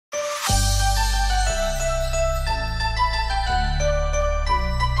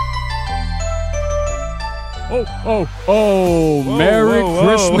Oh, Merry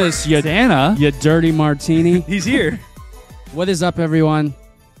Christmas, you Santa. you dirty Martini. He's here. What is up, everyone?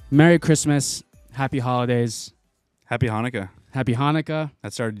 Merry Christmas, Happy Holidays, Happy Hanukkah. Happy Hanukkah.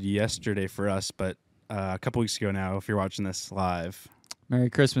 That started yesterday for us, but a couple weeks ago now, if you're watching this live. Merry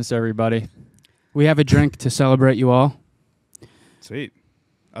Christmas, everybody. We have a drink to celebrate you all. Sweet.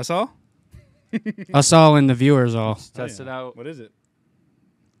 Us all? Us all and the viewers all. Test it out. What is it?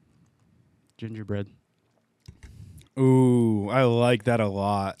 Gingerbread. Ooh, I like that a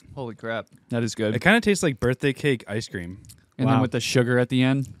lot. Holy crap. That is good. It kind of tastes like birthday cake ice cream. And Wow. then with the sugar at the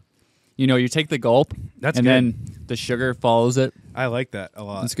end, you know, you take the gulp, That's and good. then the sugar follows it. I like that a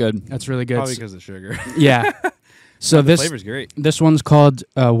lot. That's good. That's really good. Probably because of sugar. Yeah. So The this flavor's great. this one's called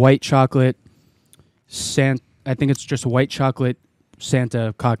white chocolate I think it's just a white chocolate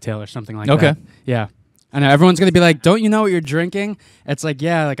Santa cocktail or something like that. Okay. Yeah. I know everyone's going to be like, "Don't you know what you're drinking?" It's like,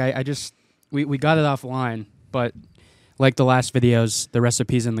 "Yeah, like I just we got it offline, but like the last videos, the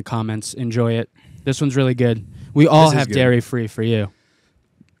recipe's in the comments. Enjoy it. This one's really good. We all This is have good. dairy free for you.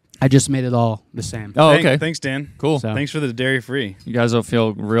 I just made it all the same. Oh, okay. Thanks, Dan. Cool. So- Thanks for the dairy free. You guys will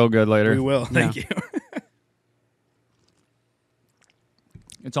feel real good later. We will. Thank you.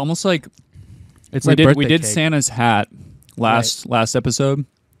 It's almost like It's we like did birthday cake. Santa's hat last episode.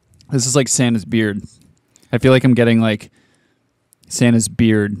 This is like Santa's beard. I feel like I'm getting like Santa's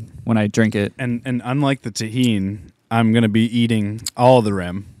beard when I drink it. And unlike the tahini, I'm going to be eating all the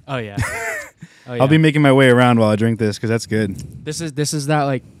rim. Oh yeah. Oh, I'll be making my way around while I drink this because that's good. This is that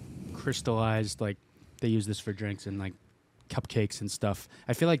like crystallized, like they use this for drinks and like cupcakes and stuff.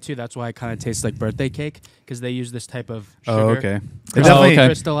 I feel like too that's why it kind of tastes like birthday cake because they use this type of sugar. Oh, okay. It Oh, definitely okay.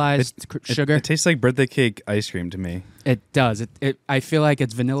 Crystallized sugar. It tastes like birthday cake ice cream to me. It does. It I feel like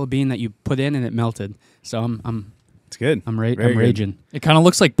it's vanilla bean that you put in and it melted. So I'm It's good. Very good. raging. It kind of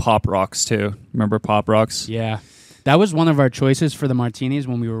looks like Pop Rocks too. Remember Pop Rocks? Yeah. That was one of our choices for the martinis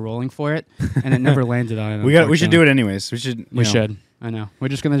when we were rolling for it, and it never landed on it. We should do it anyways. We should. We should. I know. We're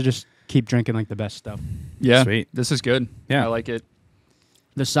just gonna just keep drinking like the best stuff. Yeah. Sweet. This is good. Yeah. I like it.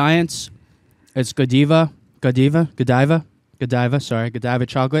 The science, it's Godiva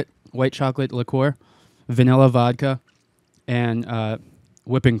chocolate, white chocolate liqueur, vanilla vodka, and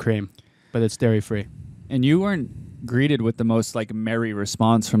whipping cream, but it's dairy free. And you weren't greeted with the most like merry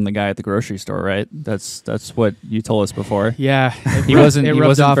response from the guy at the grocery store, right? That's what you told us before. Yeah, He wasn't. It He rubbed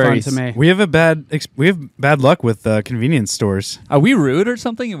wasn't off very. onto me. We have bad luck with convenience stores. Are we rude or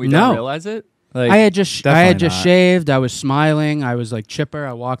something? And we No. don't realize it. Like I had just Definitely not. shaved. I was smiling. I was like chipper.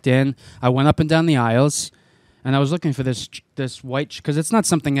 I walked in. I went up and down the aisles, and I was looking for this white because it's not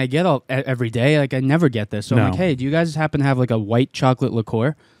something I get every day. Like I never get this. So I'm No. like, hey, do you guys happen to have like a white chocolate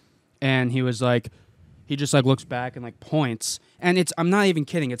liqueur? And he was like, he just like looks back and like points, and I'm not even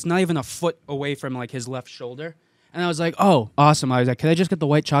kidding. It's not even a foot away from like his left shoulder. And I was like, oh, awesome. I was like, can I just get the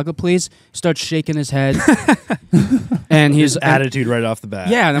white chocolate, please? Starts shaking his head. And he's Attitude right off the bat.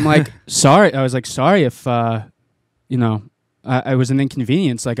 yeah, and I'm like, sorry. I was like, sorry if, you know, I was an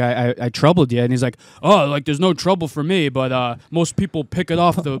inconvenience. Like, I troubled you. And he's like, oh, like, there's no trouble for me, but most people pick it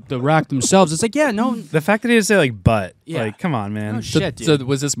off the rack themselves. It's like, yeah, no. The fact that he didn't say like "but," Yeah. like, come on, man. Oh, so, shit, dude. so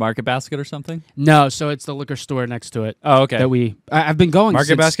was this Market Basket or something? No, so it's the liquor store next to it. Oh, okay. That I've been going Market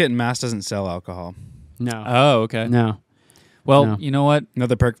since- Basket and Mass doesn't sell alcohol. No. Oh, okay. No. Well, No. you know what?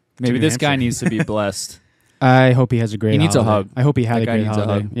 Another perk. to Maybe New this guy Hampshire. needs to be blessed. I hope he has a great He needs a holiday. hug. I hope he had That a guy great needs a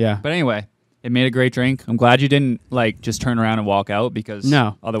holiday. hug. Yeah. But anyway, it made a great drink. I'm glad you didn't like just turn around and walk out because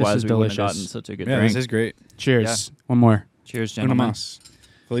No, otherwise this is we wouldn't have delicious. gotten such a good Yeah, drink. this is great. Cheers. One more. Cheers, Uno gentlemen. mas.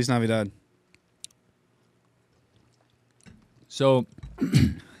 Feliz Navidad. So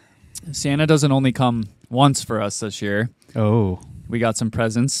Santa doesn't only come once for us this year. Oh. We got some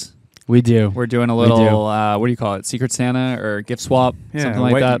presents. We do. We're doing a We do. little what do you call it? Secret Santa or gift swap? Yeah, something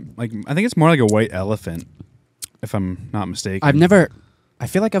like white- that. Like I think it's more like a white elephant, if I'm not mistaken. I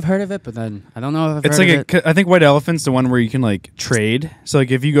feel like I've heard of it, but then I don't know if I've It's heard like of it. I think white elephant's the one where you can like trade. So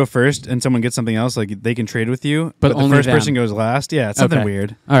like if you go first and someone gets something else, like they can trade with you. But the only first them. person goes last. Yeah, it's something Okay.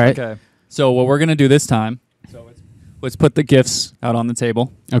 weird. All right. Okay. So what we're gonna do this time? So let's put the gifts out on the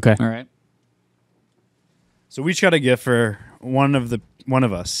table. Okay. All right. So we each got a gift for one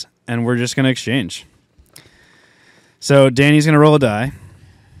of us, and we're just gonna exchange. So Danny's gonna roll a die.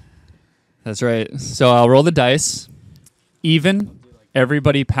 That's right. So I'll roll the dice. Even,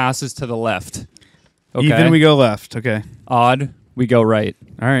 everybody passes to the left. Okay. Even we go left. Okay. Odd, we go right.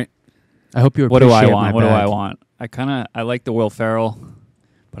 All right. I hope you What do I appreciate want? my What do I bag. want? I like the Will Ferrell,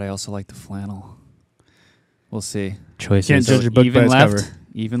 but I also like the flannel. We'll see. Choices. Can't judge a book even by its left. cover.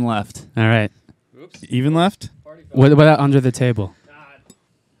 Even left. All right. Even left. What about under the table?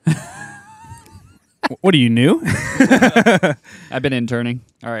 What are you new? I've been interning.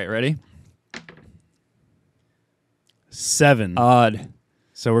 All right, ready? 7. Odd.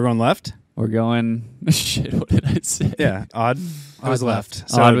 So we're going left. We're going. Shit. What did I say? Yeah, odd. I was left.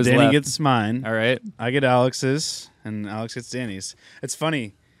 So Odd was Danny left. gets mine. All right. I get Alex's, and Alex gets Danny's. It's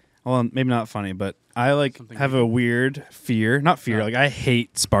funny. Well, maybe not funny, but I have a weird fear. Not fear. Oh. Like I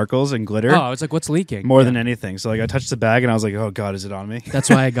hate sparkles and glitter Oh, I was like, what's leaking? more than anything. So I touched the bag, and I was like, oh god, is it on me? That's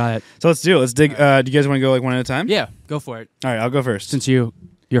why I got it. So let's do it. Let's dig. Do you guys want to go one at a time? Yeah, go for it. All right, I'll go first. Since your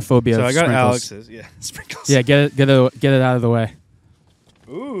phobia. So of I got sprinkles. Alex's. Yeah, sprinkles. Yeah, get it out of the way.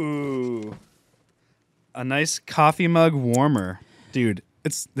 Ooh, a nice coffee mug warmer, dude.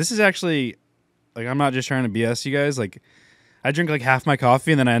 This is actually I'm not just trying to BS you guys. I drink half my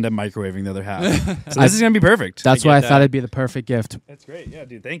coffee and then I end up microwaving the other half. So this is gonna be perfect. That's why I thought it'd be the perfect gift. That's great. Yeah,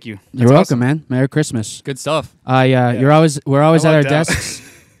 dude. Thank you. You're welcome, man. Merry Christmas. Good stuff. We're always at our lucked out. desks.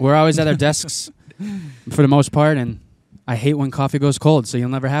 We're always at our desks for the most part, and I hate when coffee goes cold, so you'll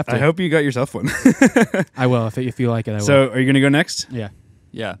never have to. I hope you got yourself one. I will if you like it. I will. So are you gonna go next? Yeah.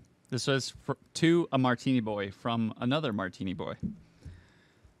 Yeah. This was to a martini boy from another martini boy.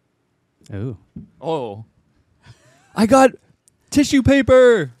 Ooh. Oh. I got tissue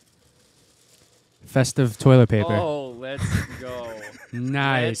paper. Festive toilet paper. Oh, let's go.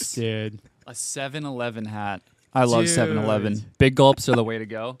 Nice, dude. A 7-Eleven hat. I love Dude. 7-Eleven. Big gulps are the way to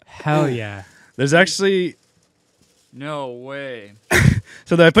go. Hell yeah. There's actually No way.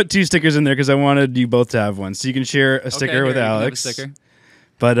 I put 2 stickers in there because I wanted you both to have one, so you can share a sticker Okay, with here, you can have a Alex. sticker.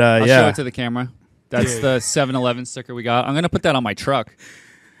 But I'll show yeah, it to the camera. That's Dude. the 7-Eleven sticker we got. I'm going to put that on my truck.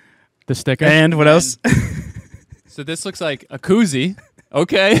 The sticker. and what else? So this looks like a koozie.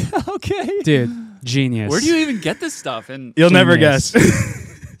 Okay. Okay. Dude, genius. Where do you even get this stuff? In You'll never Genius.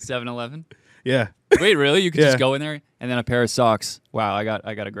 guess. 7-Eleven? Yeah, Wait, really? You could Yeah. just go in there and then a pair of socks. Wow, I got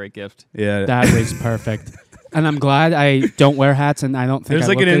a great gift. yeah. That was perfect. And I'm glad I don't wear hats, and I don't think There's I an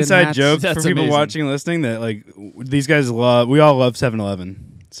look good in inside hats. joke That's for people amazing. watching and listening that these guys love. We all love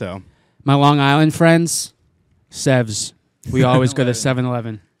 7-Eleven. So My Long Island friends, Sevs, we always go to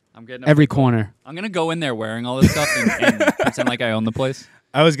 7-Eleven. I'm getting Every corner. I'm gonna go in there wearing all this stuff and pretend like I own the place.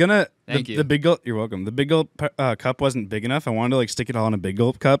 I was gonna. Thank the, you. The big gulp. You're welcome. The big gulp cup wasn't big enough. I wanted to stick it all in a big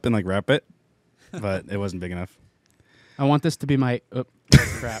gulp cup and wrap it, but it wasn't big enough. I want this to be my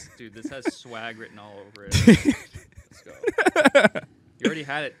crap. Dude, this has swag written all over it. Let's go. You already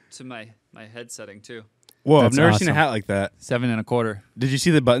had it to my head setting too. Whoa, That's I've never seen a awesome. hat like that. 7 1/4. Did you see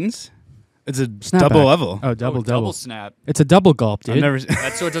the buttons? It's a Snapback. double level. Oh, double. Double snap. It's a double gulp, dude. I've never.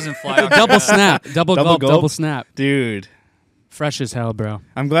 That's so it doesn't fly off. Double your head. snap. Double Double gulp, gulp? double snap. Dude, Fresh as hell, bro.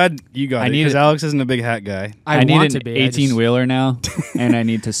 I'm glad you got I it need because it. Alex isn't a big hat guy. I need want an to be. I just- 18-wheeler now, and I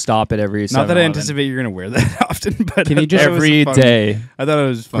need to stop at every 7-Eleven. Not that I anticipate you're gonna wear that often, but Can you I just- thought it was every fun. day. I thought it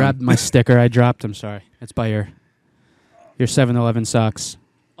was fun. Grab my sticker I dropped. I'm sorry. It's by your 7-Eleven socks.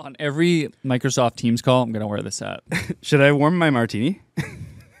 On every Microsoft Teams call, I'm gonna wear this hat. Should I warm my martini?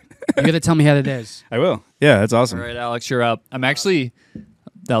 You got to tell me how it is. I will. Yeah, that's awesome. All right, Alex, you're up. I'm actually.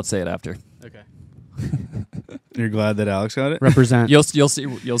 I'll say it after. Okay. You're glad that Alex got it? Represent. You'll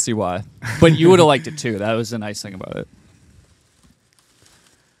see why. But you would have liked it too. That was the nice thing about it.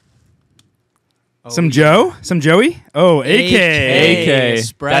 Some Joe? Some Joey? Oh, AK. AK.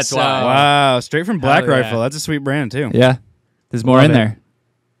 Espresso. That's why. Wow, straight from Black Hell yeah. Rifle. That's a sweet brand too. Yeah, there's more Love in it. there.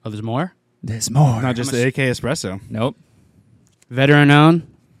 Oh, there's more? There's more. Not just the AK espresso. Nope. Veteran owned.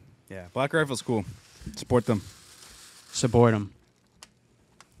 Yeah, Black Rifle's cool. Support them. Support them.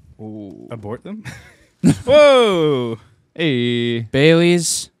 Abort them? Whoa! Hey,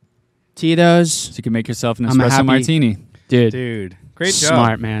 Bailey's. Tito's. so you can make yourself an I'm espresso happy. martini. Dude. Dude, great job.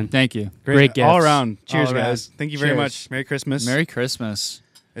 Smart, man. Thank you. Great gifts. All around. Cheers, All around. guys. Thank you very Cheers. much. Merry Christmas. Merry Christmas.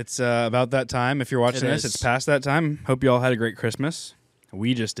 It's about that time. If you're watching It this, is. it's past that time. Hope you all had a great Christmas.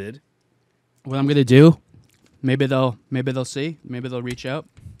 We just did. What I'm going to do, maybe they'll see. Maybe they'll reach out.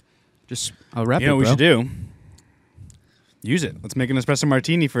 I'll wrap You know it, what we bro. should do? Use it. Let's make an espresso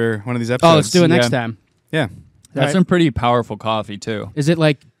martini for one of these episodes. Oh, let's do it next Yeah. time. Yeah. That's Right. some pretty powerful coffee too. Is it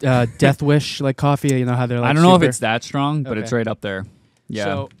like Death Wish, like coffee? You know how they're like I don't know super- if it's that strong, but Okay. it's right up there.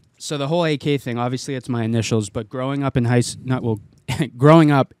 Yeah. So the whole AK thing, obviously, it's my initials. But growing up in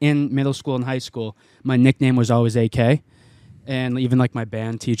growing up in middle school and high school, my nickname was always AK, and even like my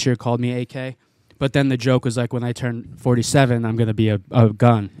band teacher called me AK. But then the joke was like, when I turn 47, I'm gonna be a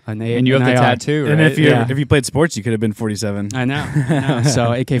gun, and you have the tattoo, right? And if Yeah. you played sports, you could have been 47. I know.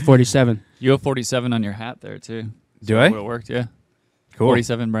 So AK-47. You have 47 on your hat there too. Do I? Would have worked, yeah. Cool.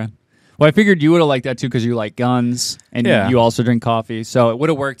 47 brand. Well, I figured you would have liked that too because you like guns and Yeah. you also drink coffee, so it would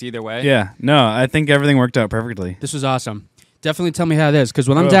have worked either way. Yeah. No, I think everything worked out perfectly. This was awesome. Definitely tell me how it is, because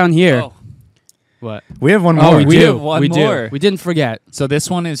when I'm Whoa. down here, Oh, What? We have one Oh, more. we we do. have one we more. do. We didn't forget. So this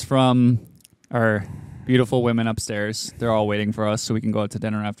one is from our beautiful women upstairs. They're all waiting for us so we can go out to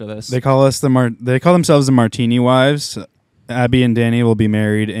dinner after this. They call us they call themselves the Martini Wives. Abby and Danny will be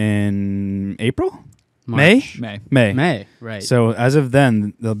married in April? March. May. May. Right. So as of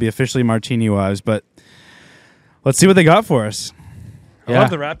then, they'll be officially Martini Wives, but let's see what they got for us. I Yeah. love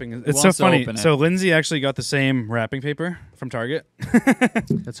the wrapping. It's so wants to funny. open it? So Lindsay actually got the same wrapping paper from Target.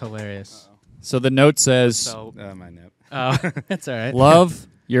 That's hilarious. So the note says, So, My nip. that's all right. "Love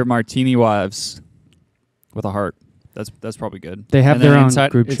your Martini wives," with a heart. That's probably good. They have And then their own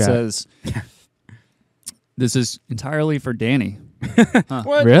inside, group it chat. says, "This is entirely for Danny."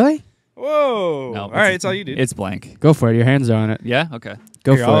 What? Really? Whoa. No, All right, it's all you do. It's blank. Go for it. Your hands are on it. Yeah. Okay.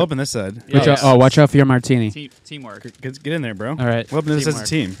 Go Here, for I'll it. open this side. Yeah. Watch out- oh, watch out for your martini. Teamwork. Get in there, bro. All right. We'll open this as a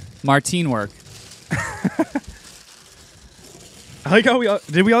Teamwork. team. Martine work. I like how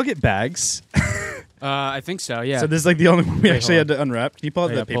did we all get bags? I think so. Yeah. So this is like the only one we Wait, actually hold had to unwrap. Can you pull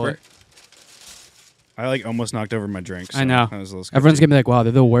out Oh, that yeah, pull paper? it. I like almost knocked over my drink. So I know. That was a little Everyone's sketchy. gonna be like, "Wow,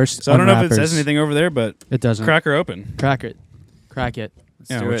 they're the worst." So I don't know if it unwrappers." says anything over there, but It doesn't. crack her open. Crack it. Crack it.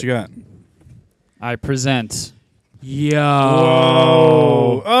 Let's Yeah, do what it. you got? I present. Yo.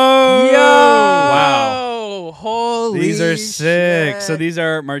 Whoa! Yo. Wow. Wow. Holy. These are sick. shit. So these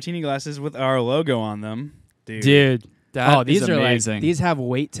are martini glasses with our logo on them, Dude. That Oh, these is are amazing. like these have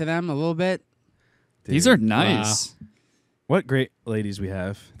weight to them a little bit. These are nice. What great ladies we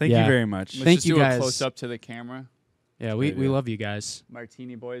have. Thank Yeah. you very much. Let's Thank just you, do guys. a close up to the camera. Yeah, we Maybe. love you guys.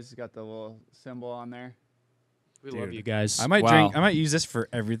 Martini boys got the little symbol on there. We Dude. love you guys. I might Wow. drink. I might use this for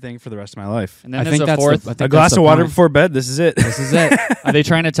everything for the rest of my life. And then I there's think a that's fourth. I think A that's glass the of water point. before bed. This is it. This is it. Are they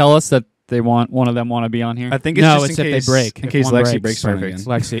trying to tell us that they want one of them want to be on here? I think it's No, just it's in if case they break. In If case one Lexi breaks. breaks one Perfect. again.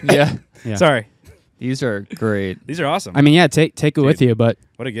 Lexi. yeah. Yeah. Sorry. These are great. These are awesome. I mean, yeah, take it Dude. with you, but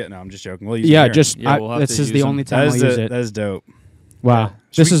what a get? No, I'm just joking. We'll use yeah, them here. just Yeah, we'll have this to is use the them. only time that I'll is use that it. is dope. Wow, Yeah.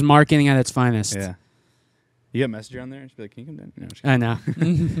 this Should is marketing at its finest. Yeah. You got Messenger on there? Just be like, can you come down? No, just I know.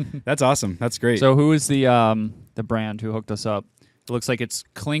 kidding. That's awesome. That's great. So who is the brand who hooked us up? It looks like it's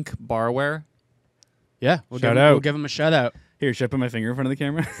Clink Barware. Yeah, we'll Shout give 'em- out. We'll give them a shout out. here, should I put my finger in front of the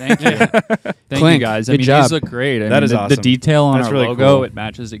camera? Thank you. Thank you Clink, guys. I good mean, job. these look great. I That mean, is the awesome. detail on That's our really logo, cool. it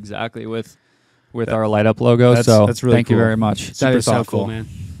matches exactly with our light up logo. That's- so that's really thank you cool. very much. That Super is so thoughtful. cool, man.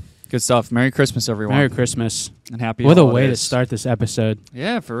 Good stuff. Merry Christmas, everyone. Merry Christmas. and happy What a way to holidays. start this episode.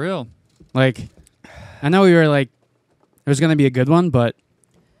 Yeah, for real. Like, I know we were like, it was gonna be a good one, but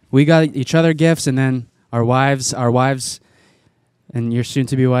we got each other gifts, and then our wives, and your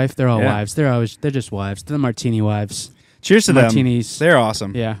soon-to-be wife. They're all Yeah. wives. They're just wives. They're the Martini wives. Cheers to Martinis. them. They're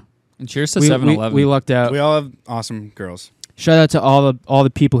awesome. Yeah. And cheers to We- 7-Eleven. We lucked out. We all have awesome girls. Shout out to all the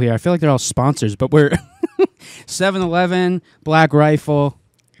people here. I feel like they're all sponsors, but we're 7-Eleven, Black Rifle,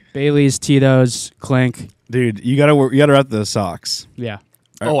 Bailey's, Tito's, Clink. Dude, you gotta wrap those socks. Yeah.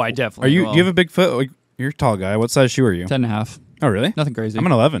 oh, I definitely Are you? will. Do you have a big foot? Like, you're a tall guy. What size shoe are you? 10.5. Oh, really? Nothing crazy. I'm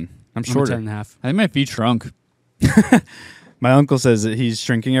an 11. I'm I'm a shorter. 10.5. I think my feet shrunk. My uncle says that he's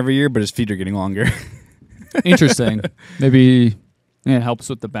shrinking every year, but his feet are getting longer. Interesting. Maybe it helps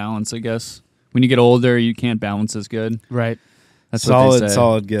with the balance, I guess. When you get older, you can't balance as good. Right. That's what they say.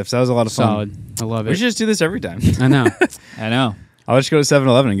 solid gifts. That was a lot of fun. Solid. I love We it. should just do this every time. I know. I know. I'll just go to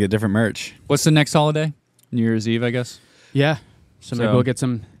 7-Eleven and get different merch. What's the next holiday? New Year's Eve, I guess. Yeah. So maybe So- we'll get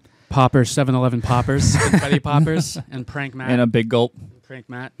some poppers, 7-Eleven poppers, confetti poppers, and prank Matt. And a big gulp. Prank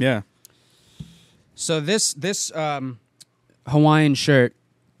Matt. Yeah. So this Hawaiian shirt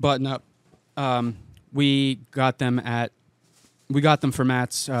button up, we got them for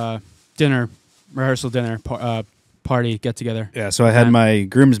Matt's rehearsal dinner party get together. Yeah, so I had And- my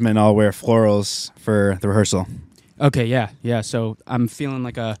groomsmen all wear florals for the rehearsal. Okay, yeah. So I'm feeling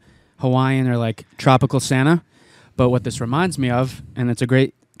like a Hawaiian or like tropical Santa. But what this reminds me of, and it's a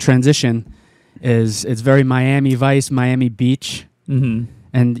great transition, is it's very Miami Vice, Miami Beach. Mm-hmm.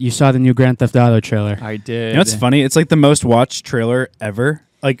 And you saw the new Grand Theft Auto trailer. I did. You know what's funny? It's like the most watched trailer ever.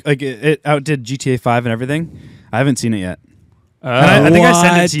 Like it outdid GTA 5 and everything. I haven't seen it yet. And I think I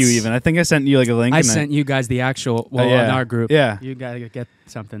sent it to you What? even. I think I sent you like a link. I and sent you guys the actual, yeah. in our group. Yeah. You got to get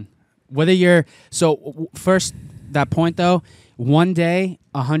something. Whether you're, first, that point though, one day,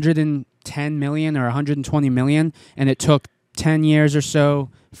 110 million or 120 million, and it took 10 years or so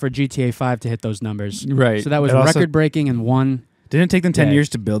for GTA 5 to hit those numbers. Right. So that was It also- record breaking in one. Didn't it take them 10 Yeah. years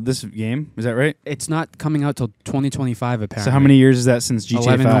to build this game? Is that right? It's not coming out till 2025 apparently. So how many years is that since GTA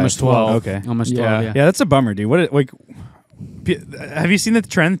 11, 5? almost 12. Okay. Almost 12, Yeah. yeah. Yeah, that's a bummer, dude. have you seen the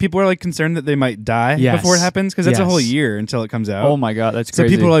trend? People are like concerned that they might die before it happens because that's a whole year until it comes out. Oh my god, that's so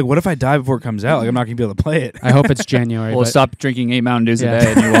crazy. people are like, "What if I die before it comes out? Like, I'm not gonna be able to play it." I hope it's January. Well, stop drinking 8 Mountain Dews a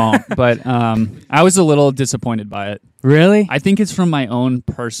day, and you won't. But I was a little disappointed by it. Really? I think it's from my own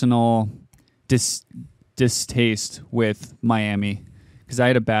personal distaste with Miami, because I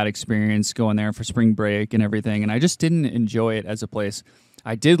had a bad experience going there for spring break and everything, and I just didn't enjoy it as a place.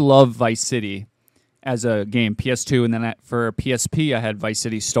 I did love Vice City as a game, PS2, and then for PSP, I had Vice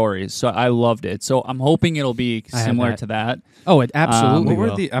City Stories, so I loved it. So I'm hoping it'll be similar to that. Oh, it absolutely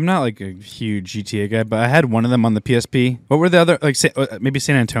what will. were I'm not like a huge GTA guy, but I had one of them on the PSP. What were the other, like maybe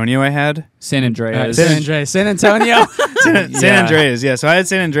San Antonio I had? San Andreas. San Antonio. San Andreas, yeah. So I had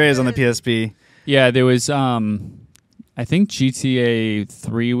San Andreas on the PSP. Yeah, there was, I think GTA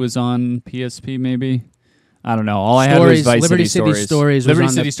 3 was on PSP, maybe. I don't know. All I had was Vice Liberty City Stories. Liberty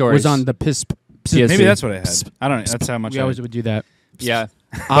City Stories was on the PSP. Maybe that's what I had. I don't know. That's how much we always would do that. Yeah.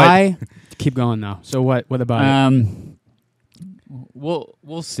 I keep going though. So what about it?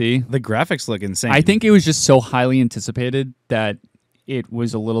 We'll see. The graphics look insane. I think it was just so highly anticipated that it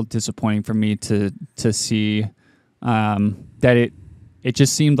was a little disappointing for me to see that it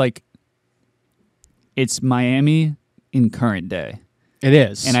just seemed like it's Miami in current day. It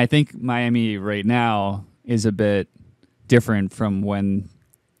is. And I think Miami right now is a bit different from when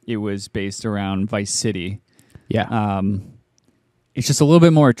it was based around Vice City. Yeah. It's just a little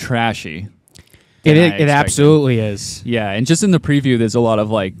bit more trashy. It absolutely is. Yeah, and just in the preview, there's a lot of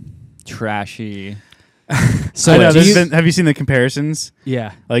like trashy. So have you seen the comparisons?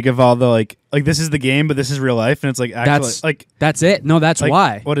 Yeah. Like of all the like this is the game, but this is real life, and it's like actually that's it. No, that's like,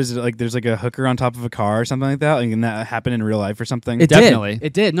 why. What is it like? There's like a hooker on top of a car or something like that, and that happened in real life or something. It Definitely. did.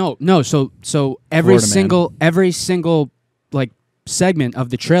 It did. No. So every single like segment of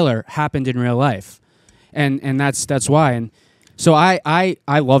the trailer happened in real life, and that's why. And so I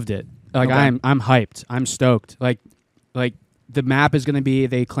loved it. Like okay. I'm hyped. I'm stoked. Like the map is going to be,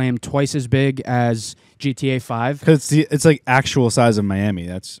 they claim, twice as big as GTA 5. Because it's like actual size of Miami.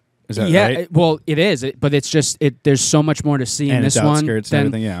 Is that right? Well, it is. But it's just there's so much more to see in this one. And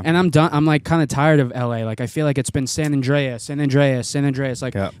everything, yeah. And I'm done. I'm like kind of tired of LA. Like I feel like it's been San Andreas,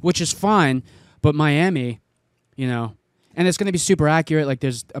 like which is fine, but Miami, and it's going to be super accurate. Like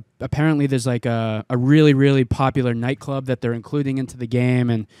there's apparently like a really, really popular nightclub that they're including into the game,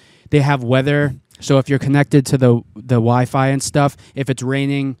 and they have weather. So if you're connected to the Wi-Fi and stuff, if it's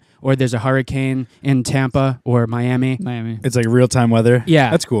raining or there's a hurricane in Tampa or Miami, it's like real-time weather.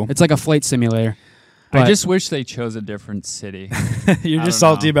 Yeah, that's cool. It's like a flight simulator. I just wish they chose a different city. You're just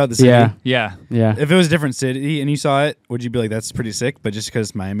salty about the city. Yeah. If it was a different city and you saw it, would you be like, "That's pretty sick"? But just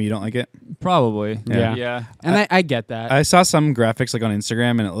because Miami, you don't like it? Probably. Yeah. And I get that. I saw some graphics like on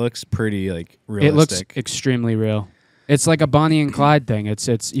Instagram, and it looks pretty like realistic. It looks extremely real. It's like a Bonnie and Clyde thing. It's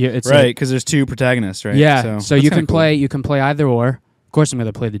right, because there's two protagonists, right? Yeah. So you can play. You can play either or. Of course, I'm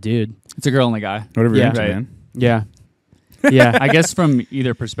going to play the dude. It's a girl and a guy. Whatever you're into, right. man. Yeah. Yeah. I guess from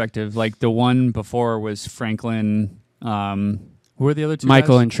either perspective. Like the one before was Franklin. Who were the other two?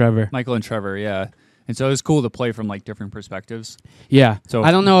 Michael guys? and Trevor. Michael and Trevor. Yeah. And so it was cool to play from like different perspectives. Yeah. So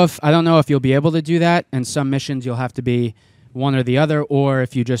I don't know if you'll be able to do that. And some missions you'll have to be one or the other, or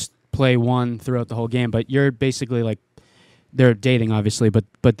if you just play one throughout the whole game. But you're basically like, they're dating obviously, but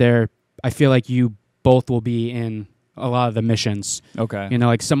I feel like you both will be in a lot of the missions. Okay.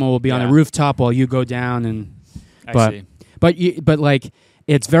 Like someone will be on a rooftop while you go down, and I see. But like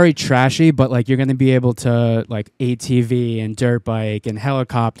it's very trashy, but like you're going to be able to like ATV and dirt bike and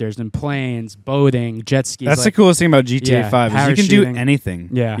helicopters and planes, boating, jet skis. That's the coolest thing about GTA 5 is you can do anything.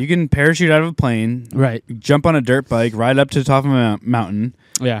 Yeah. You can parachute out of a plane, right? Jump on a dirt bike, ride up to the top of a mountain.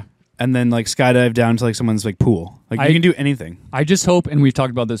 Yeah. And then like skydive down to like someone's like pool. Like you can do anything. I just hope, and we've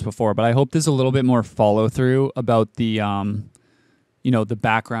talked about this before, but I hope there's a little bit more follow through about the the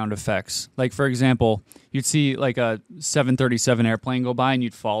background effects. Like for example, you'd see like a 737 airplane go by and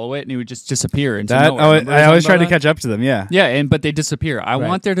you'd follow it and it would just disappear into nowhere. I always try to catch up to them, yeah. Yeah, but they disappear. I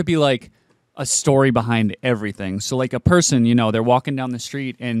want there to be like a story behind everything. So like a person, they're walking down the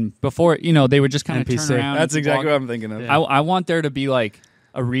street and before, they would just kind of turn around. That's exactly what I'm thinking of. Yeah. I want there to be like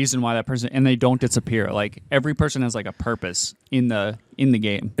a reason why that person, and they don't disappear. Like every person has like a purpose in the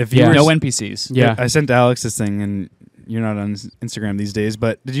game. If you no NPCs. Yeah, I sent Alex this thing, and you're not on Instagram these days.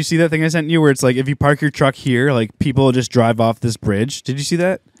 But did you see that thing I sent you, where it's like if you park your truck here, like people just drive off this bridge? Did you see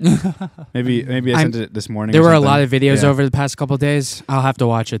that? maybe I sent it this morning. There were a lot of videos over the past couple of days. I'll have to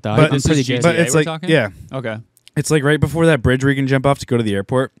watch it though. But I'm pretty GTA but it's like talking? Yeah, okay. It's like right before that bridge where you can jump off to go to the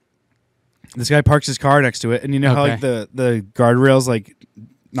airport. This guy parks his car next to it, and you know how like the guardrails like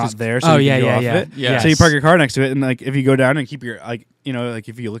not there, so you can go off it. Yeah. So you park your car next to it, and like if you go down and keep your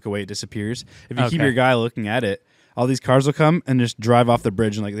if you look away, it disappears. If you keep your guy looking at it, all these cars will come and just drive off the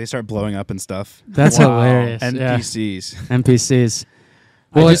bridge, and like they start blowing up and stuff. That's hilarious. NPCs. NPCs.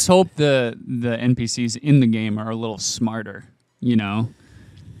 Well, I just hope the NPCs in the game are a little smarter.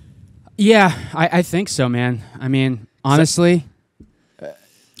 Yeah, I think so, man. I mean, honestly,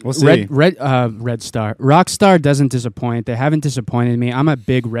 we'll see. Red Star, Rockstar doesn't disappoint. They haven't disappointed me. I'm a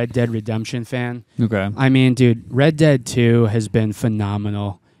big Red Dead Redemption fan. Okay. I mean, dude, Red Dead 2 has been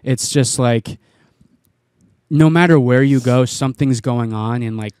phenomenal. It's just like, no matter where you go, something's going on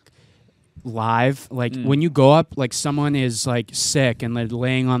in like live. Like when you go up, like someone is like sick and they're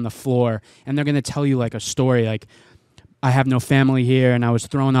laying on the floor, and they're gonna tell you like a story, like, I have no family here, and I was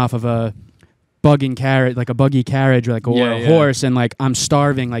thrown off of a buggy carriage, or like a horse, and like I'm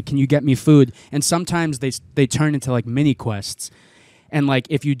starving. Like, can you get me food? And sometimes they turn into like mini quests, and like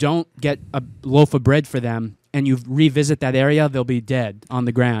if you don't get a loaf of bread for them and you revisit that area, they'll be dead on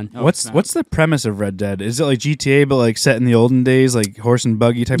the ground. What's the premise of Red Dead? Is it like GTA but like set in the olden days, like horse and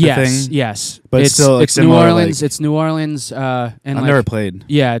buggy type of thing? Yes, but it's still like it's similar, New Orleans. like, it's New Orleans, and I've like, never played.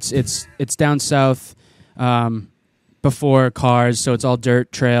 Yeah, it's down south, before cars, so it's all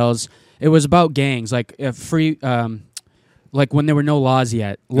dirt trails. It was about gangs, like free, like when there were no laws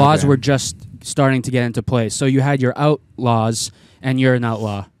yet. Laws were just starting to get into place. So you had your outlaws, and you're an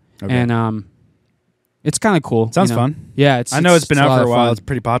outlaw, and it's kind of cool. Sounds fun. Yeah, I know it's been out for a while. Fun. It's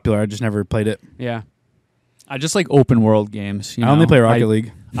pretty popular. I just never played it. Yeah, I just like open world games. I only play Rocket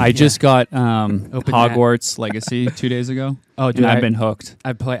League. I just got Hogwarts Legacy 2 days ago. Oh, dude, and I've been hooked.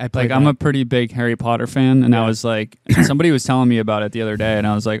 I played. Like, I'm a pretty big Harry Potter fan, and I was like, somebody was telling me about it the other day, and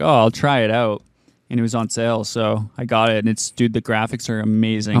I was like, oh, I'll try it out. And it was on sale, so I got it. And the graphics are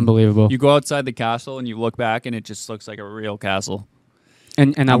amazing, unbelievable. You go outside the castle and you look back, and it just looks like a real castle.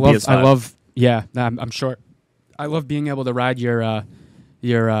 And I love. Yeah, I'm sure. I love being able to ride your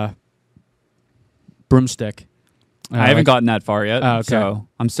broomstick. I haven't gotten that far yet, so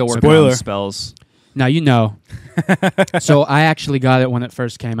I'm still working on the spells. Now you know. So I actually got it when it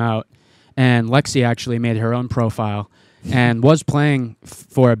first came out, and Lexi actually made her own profile and was playing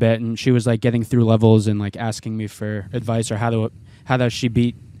for a bit, and she was like getting through levels and like asking me for advice or how does she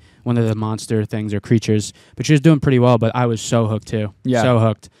beat one of the monster things or creatures. But she was doing pretty well, but I was so hooked too. Yeah. So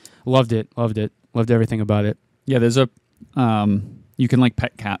hooked. Loved it. Loved everything about it. Yeah, there's a you can like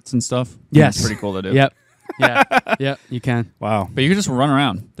pet cats and stuff. Yes. It's pretty cool to do. Yep. Yeah, you can. Wow. But you can just run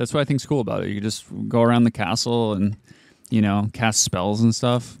around. That's what I think's cool about it. You can just go around the castle and, cast spells and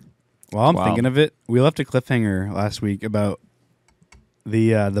stuff. Well, I'm thinking of it. We left a cliffhanger last week about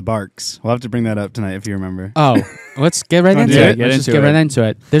the barks. We'll have to bring that up tonight if you remember. Oh, let's get right into it. Let's just get right into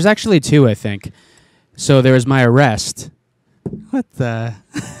it. There's actually 2, I think. So there was my arrest. What the?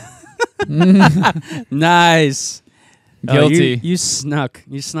 Nice. Guilty. You snuck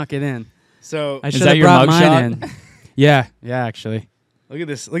it in. So I should have brought mine in. Yeah, actually. Look at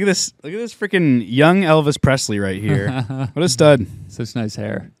this freaking young Elvis Presley right here. What a stud. Such nice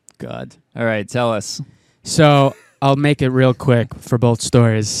hair. God. All right, tell us. So I'll make it real quick for both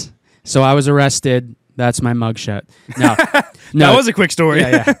stories. So I was arrested. That's my mugshot. No. That was a quick story.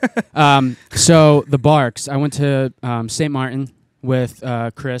 Yeah. So the Barks, I went to St. Martin with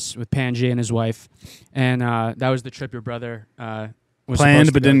Chris, with Panji and his wife, and that was the trip your brother was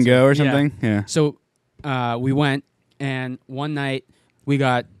planned but didn't go or something. Yeah. So we went, and one night we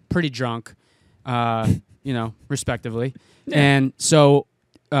got pretty drunk, respectively, and so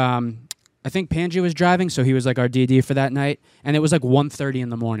I think Panji was driving, so he was like our DD for that night, and it was like 1:30 in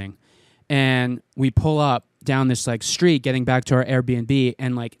the morning, and we pull up down this like street getting back to our Airbnb,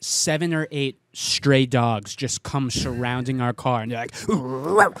 and like 7 or 8 stray dogs just come surrounding our car, and they're like,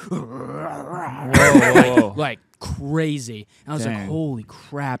 Whoa. like crazy. And I was like, holy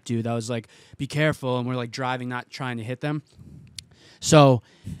crap, dude. I was like, be careful. And we're like driving, not trying to hit them. So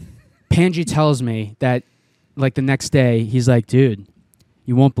Panji tells me that like the next day, he's like, dude,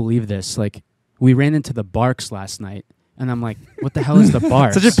 you won't believe this. Like, we ran into the Barks last night. And I'm like, what the hell is the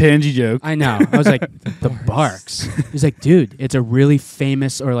Barks? Such a Panji joke. I know. I was like, the Barks. He's like, dude, it's a really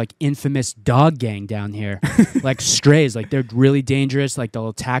famous or like infamous dog gang down here. Like strays. Like they're really dangerous. Like they'll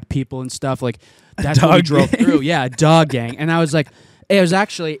attack people and stuff. Like that's what we drove through. Yeah, a dog gang. And I was like, it was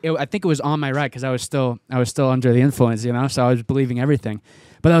actually, I think it was on my right because I was still under the influence, so I was believing everything.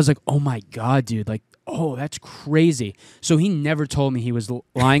 But I was like, oh my God, dude, like oh, that's crazy. So he never told me he was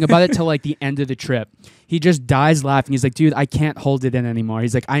lying about it till like the end of the trip. He just dies laughing. He's like, dude, I can't hold it in anymore.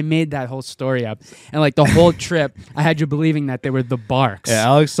 He's like, I made that whole story up. And like the whole trip, I had you believing that they were the Barks. Yeah,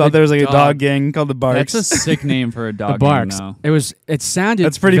 Alex thought there was like a dog gang called the Barks. That's a sick name for a dog The Barks. gang, though. It sounded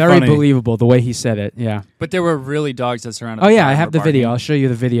That's pretty very funny. believable the way he said it. Yeah. But there were really dogs that surrounded Oh the yeah, car I and have were the video. barking. I'll show you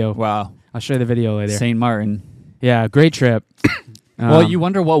the video. Wow. I'll show you the video later. St. Martin. Yeah, great trip. Well, you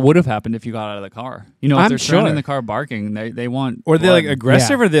wonder what would have happened if you got out of the car. You know, if I'm they're surrounding sure. the car barking, they want Or they're like blood.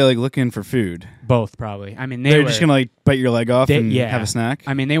 aggressive, Yeah. or they're like looking for food. both probably. I mean, They're just gonna like bite your leg off and yeah. have a snack.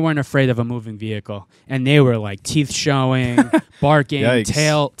 I mean, they weren't afraid of a moving vehicle, and they were like teeth showing, barking,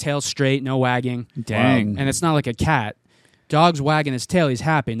 Yikes. tail straight, no wagging. Dang. And it's not like a cat. Dog's wagging his tail, he's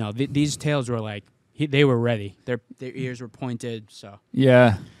happy. No, these tails were like they were ready. Their ears were pointed. So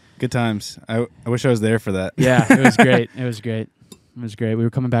Yeah. Good times. I wish I was there for that. yeah, it was great. It was great. It was great. We were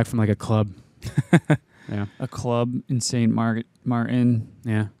coming back from like a club. Yeah, A club in St. Martin,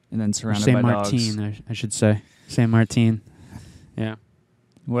 yeah. and then surrounded Saint by dogs. Martin, I should say. Saint Martin. Yeah,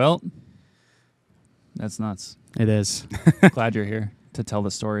 Well, that's nuts. it is. Glad you're here to tell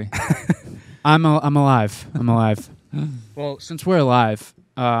the story. I'm alive. I'm alive. Well, since we're alive,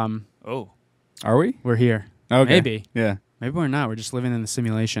 Oh. Are we? we're here. Okay. Maybe. Yeah. Maybe we're not. We're just living in the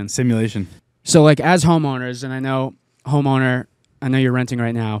simulation. Simulation. So, like, as homeowners, and I know you're renting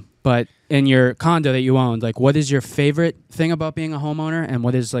right now, but in your condo that you owned, like, what is your favorite thing about being a homeowner, and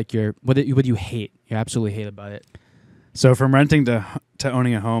what is like what do you hate? You absolutely hate about it. So from renting to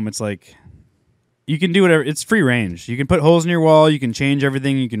owning a home, it's like you can do whatever. It's free range. You can put holes in your wall. You can change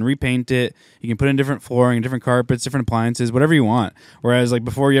everything. You can repaint it. You can put in different flooring, different carpets, different appliances, whatever you want. Whereas like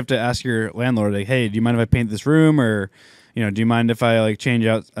before, you have to ask your landlord, like, hey, do you mind if I paint this room, or do you mind if I like change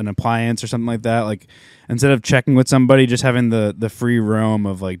out an appliance or something like that? Like instead of checking with somebody, just having the free roam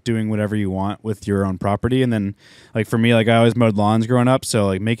of like doing whatever you want with your own property. And then like for me, like I always mowed lawns growing up, so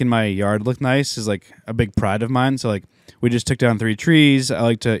like making my yard look nice is like a big pride of mine. So like we just took down 3 trees. I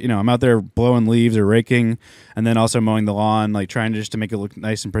like to, I'm out there blowing leaves or raking, and then also mowing the lawn, like trying to make it look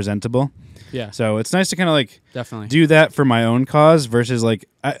nice and presentable. Yeah, So it's nice to kind of like definitely. do that for my own cause versus like,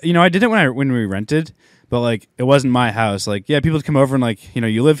 I did it when we rented, but like it wasn't my house. Like, yeah, people come over and like,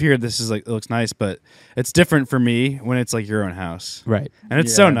 you live here. This is like, it looks nice, but it's different for me when it's like your own house. Right. And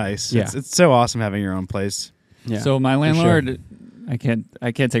it's so Yeah. nice. Yeah. It's so awesome having your own place. Yeah. So my sure. landlord, I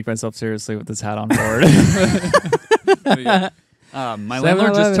can't take myself seriously with this hat on board. But yeah. My landlord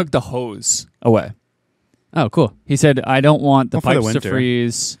just 7-Eleven. took the hose away. Oh, cool. He said, I don't want the Well, for the pipes to winter.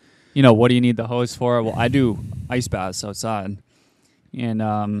 freeze. What do you need the hose for? Well, I do ice baths outside.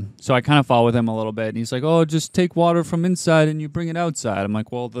 And so I kind of fought with him a little bit. And he's like, oh, just take water from inside and you bring it outside. I'm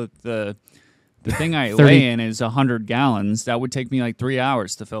like, well, the thing I 30 lay in is 100 gallons. That would take me like 3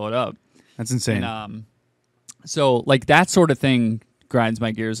 hours to fill it up. That's insane. And so like that sort of thing grinds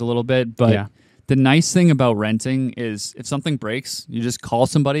my gears a little bit. But Yeah. the nice thing about renting is if something breaks, you just call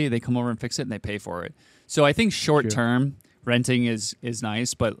somebody, they come over and fix it, and they pay for it. So I think short term renting is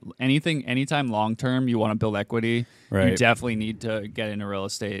nice, but anytime long term you want to build equity, you Right. definitely need to get into real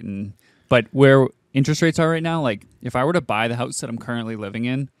estate. But where interest rates are right now, like if I were to buy the house that I'm currently living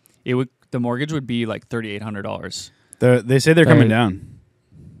in, the mortgage would be like $3,800. They say they're coming down.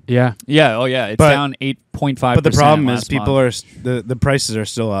 Yeah. Yeah, oh yeah, it's But- down 8.5%. But the problem is last people month. the prices are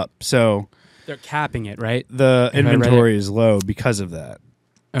still up. So They're capping it, right? the Have I read inventory is low because of that.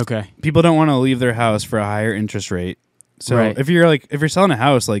 Okay. People don't want to leave their house for a higher interest rate. So Right. if you're selling a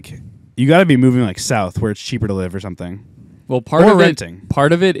house, like you got to be moving like south where it's cheaper to live or something. Well, part Or of renting.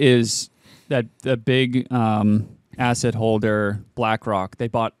 Part of it is that the big asset holder, BlackRock, they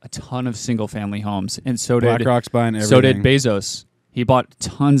bought a ton of single family homes, and so did BlackRock's buying everything. so did Bezos. He bought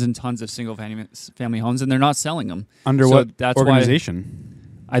tons and tons of single family homes, and they're not selling them. Under So what that's why-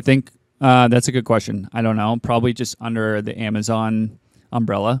 organization? I think that's a good question. I don't know. Probably just under the Amazon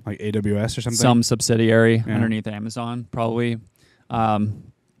umbrella, Like AWS or something? some subsidiary Yeah. underneath Amazon, probably.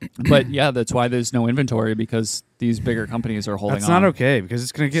 But yeah, that's why there's no inventory, because these bigger companies are holding That's on. not okay because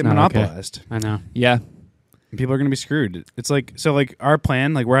it's going to get It's not okay. monopolized. I know. Yeah. And people are going to be screwed. It's like, so like our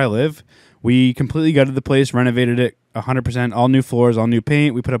plan, like where I live, we completely gutted the place, renovated it 100%, all new floors, all new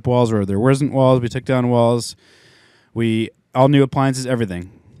paint. We put up walls where there wasn't walls. We took down walls. All new appliances,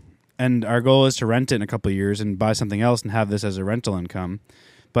 everything. And our goal is to rent it in a couple of years and buy something else and have this as a rental income.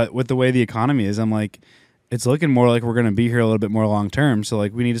 But with the way the economy is, I'm like, it's looking more like we're going to be here a little bit more long term. So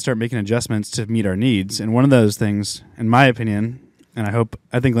like we need to start making adjustments to meet our needs. And one of those things, in my opinion, and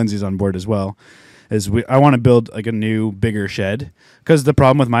I think Lindsay's on board as well, is I want to build like a new, bigger shed. Because the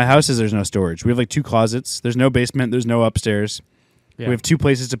problem with my house is there's no storage. We have like 2 closets. There's no basement. There's no upstairs. Yeah. We have 2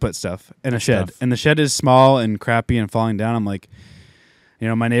 places to put stuff and a shed. stuff. And the shed is small and crappy and falling down. I'm like,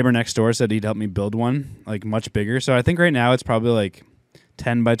 my neighbor next door said he'd help me build one, like much bigger. So I think right now it's probably like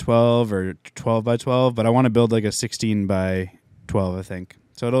 10 by 12 or 12 by 12, but I want to build like a 16 by 12, I think.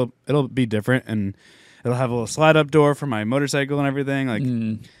 So it'll be different, and it'll have a little slide up door for my motorcycle and everything. Like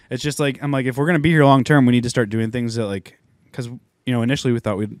it's just like, I'm like, if we're going to be here long term, we need to start doing things that like, cuz initially we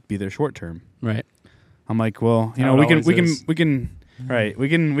thought we'd be there short term. Right. I'm like, well, How it we always can right. We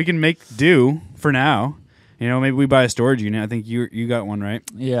can make do for now. Maybe we buy a storage unit. I think you got one, right?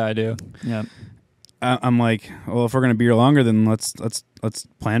 Yeah, I do. Yeah. I'm like, well, if we're gonna be here longer, then let's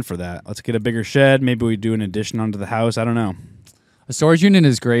plan for that. Let's get a bigger shed. Maybe we do an addition onto the house. I don't know. A storage unit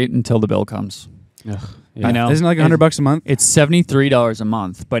is great until the bill comes. Ugh, I know. Isn't it like $100 a month? It's $73 a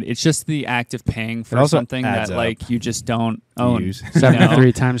month, but it's just the act of paying for also something adds that up. like you just don't own. Use.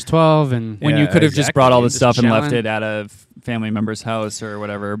 73 times 12, and When Yeah, you could have just brought all the Just stuff and left chilling. it at a family member's house or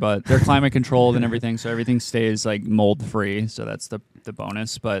whatever, but they're climate controlled and everything, so everything stays like mold free. So that's the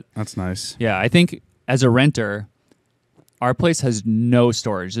bonus. But That's nice. yeah, I think as a renter, our place has no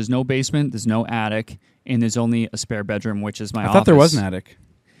storage. There's no basement, there's no attic, and there's only a spare bedroom, which is my office. I thought there was an attic.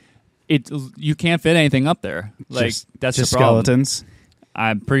 You can't fit anything up there. Like that's just the problem. skeletons.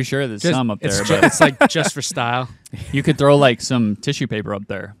 I'm pretty sure there's Just- some up there, it's, but it's like just for style. you could throw like some tissue paper up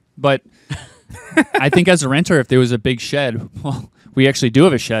there. But I think as a renter, if there was a big shed, well, we actually do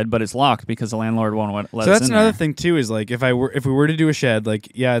have a shed, but it's locked because the landlord won't let So us that's in another there. thing too. Is like if we were to do a shed, like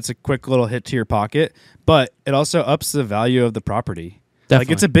it's a quick little hit to your pocket, but it also ups the value of the property. Like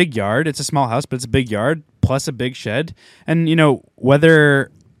it's a big yard. It's a small house, but it's a big yard plus a big shed. And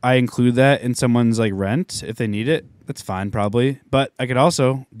whether I include that in someone's like rent if they need it, that's fine probably. But I could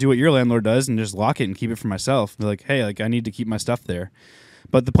also do what your landlord does and just lock it and keep it for myself. Be like, hey, like I need to keep my stuff there.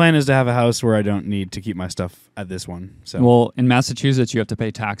 But the plan is to have a house where I don't need to keep my stuff at this one. So Well, in Massachusetts, you have to pay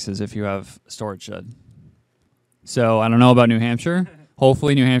taxes if you have a storage shed. So I don't know about New Hampshire.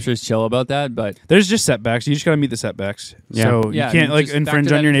 Hopefully, New Hampshire is chill about that. But there's just setbacks. You just got to meet the setbacks. Yeah. So Yeah, you can't you like just factor infringe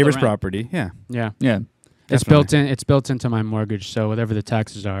that on your into the neighbor's rent. property. Yeah. Yeah. yeah, It's Definitely. built in. It's built into my mortgage, so whatever the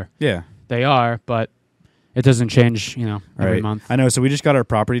taxes are, Yeah. they are. But it doesn't change, every Right. month. I know. So we just got our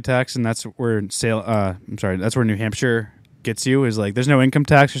property tax, and that's where that's where New Hampshire gets you. Is like there's no income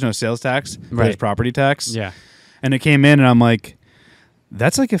tax, there's no sales tax, but there's Right. property tax. Yeah. And it came in, and I'm like,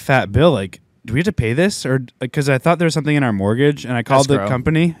 that's like a fat bill. Like, do we have to pay this, or because I thought there was something in our mortgage, and I called the Escrow.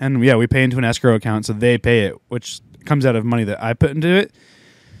 company, and we pay into an escrow account, so they pay it, which comes out of money that I put into it.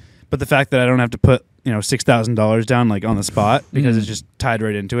 But the fact that I don't have to put $6,000 down like on the spot because it's just tied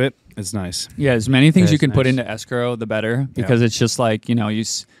right into it, it's nice. yeah. As many things That you is can put nice. into escrow, the better, because it's just like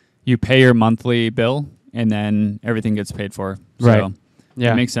you pay your monthly bill and then everything gets paid for. Right. So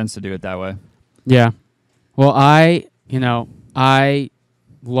Yeah. it makes sense to do it that way. Yeah. Well, I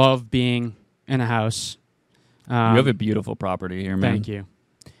love being in a house. You have a beautiful property here, man. Thank you.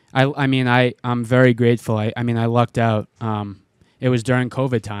 I'm very grateful. I lucked out. It was during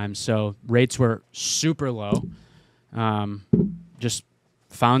COVID times, so rates were super low. Just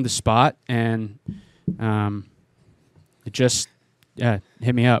found the spot, and it just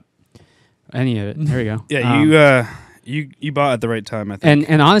hit me up. Any of it. There we go. Yeah, you bought at the right time, I think.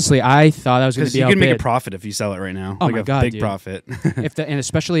 And honestly, I thought I was going to Because be you can make a outbid. profit if you sell it right now. Oh like my a God, big dude. profit. And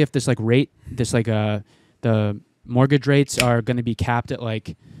especially if the mortgage rates are going to be capped at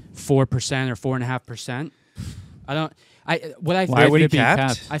like 4% or 4.5%. Why would it be capped?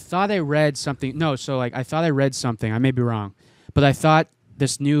 capped? I thought I read something. No, so like I thought I read something. I may be wrong, but I thought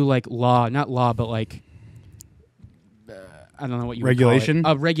this new like law, not law, but like I don't know what you Regulation? would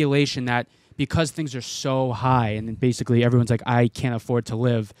call it. A regulation that because things are so high and then basically everyone's like I can't afford to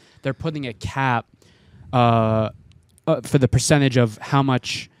live. They're putting a cap for the percentage of how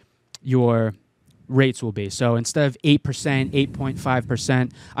much your rates will be. So instead of 8%,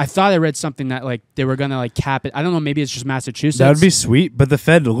 8.5%, I thought I read something that like they were gonna like cap it. I don't know, maybe it's just Massachusetts. That would be sweet, but the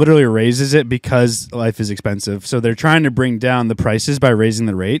Fed literally raises it because life is expensive. So they're trying to bring down the prices by raising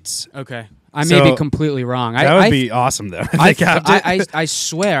the rates. Okay. I may be So, completely wrong. That would be awesome, though. If they capped it. I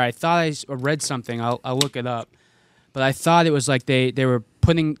swear, I thought I read something. I'll look it up. But I thought it was like they were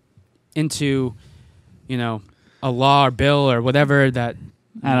putting into, a law or bill or whatever that.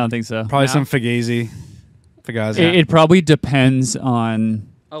 I don't think so. Probably No. some Fugazi. It probably depends on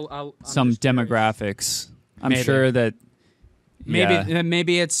I'm some just curious. demographics. I'm Maybe. sure that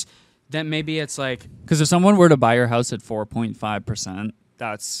Maybe it's like because if someone were to buy your house at 4.5%,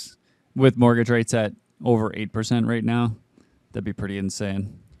 that's with mortgage rates at over 8% right now. That'd be pretty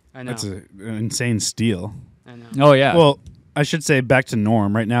insane. I know. That's an insane steal. I know. Oh yeah. Well, I should say back to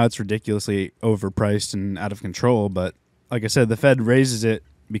norm. Right now, it's ridiculously overpriced and out of control, but like I said, the Fed raises it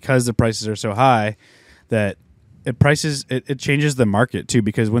because the prices are so high that it changes the market too.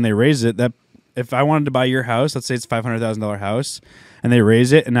 Because when they raise it, that if I wanted to buy your house, let's say it's $500,000 house, and they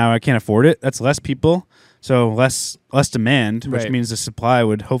raise it, and now I can't afford it, that's less people, so less demand, which Right. means the supply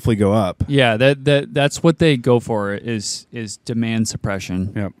would hopefully go up. Yeah, that's what they go for is demand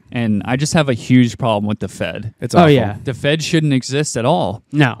suppression. Yep. And I just have a huge problem with the Fed. It's awful. Oh yeah, The Fed shouldn't exist at all.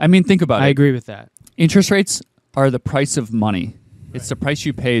 no, I mean, think about I it. agree with that. Interest rates are the price of money. It's the price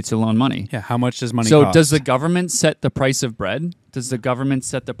you pay to loan money. Yeah. How much does money So cost? does the government set the price of bread? Does the government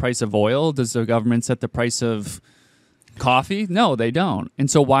set the price of oil? Does the government set the price of coffee? No, they don't. And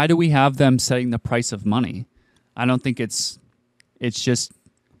so why do we have them setting the price of money? I don't think it's just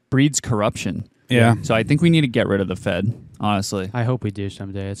breeds corruption. Yeah. So I think we need to get rid of the Fed, honestly. I hope we do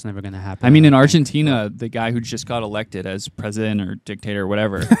someday. It's never going to happen. I mean, in Argentina, the guy who just got elected as president or dictator or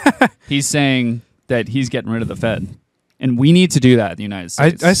whatever, he's saying that he's getting rid of the Fed. And we need to do that in the United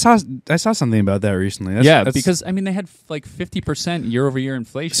States. I saw something about that recently. That's because I mean they had like 50% year over year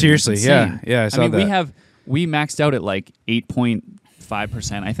inflation. seriously, It's yeah, insane. yeah. I saw mean that. we maxed out at like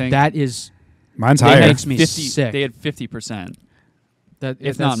 8.5%. I think that is Mine's they higher. had makes me 50, sick. They had 50%. that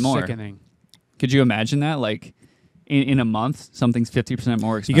if that's not more. Sickening. Could you imagine that? Like in a month, something's 50%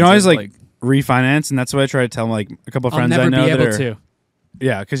 more expensive. You can always like refinance, and that's what I try to tell like a couple of I'll friends never I know be that able are to.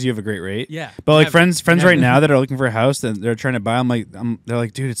 yeah, because you have a great rate. Yeah, But like never. friends Never. right now that are looking for a house that they're trying to buy, they're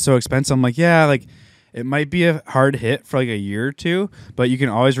like, dude, it's so expensive. I'm like, yeah, like it might be a hard hit for like a year or two, but you can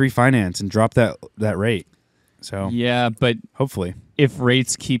always refinance and drop that rate. So Yeah, but hopefully, if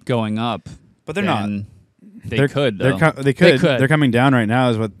rates keep going up, but they're not. then They They're- could They're though. they could. could. They're coming down right now,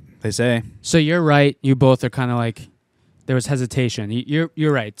 is what they say. So you're right. You both are kind of like there was hesitation.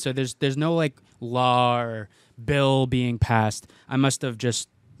 You're right. So there's no like law or bill being passed. I must have just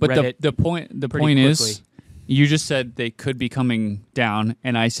But read it. the point pretty is, quickly. you just said they could be coming down,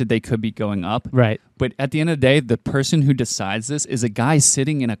 and I said they could be going up. Right. But at the end of the day, the person who decides this is a guy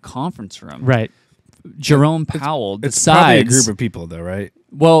sitting in a conference room. Right. Jerome Powell It's probably a decides. group of people, though, right?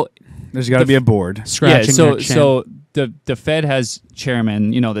 Well, There's got to The be a board. Scratching so their chin. so the Fed has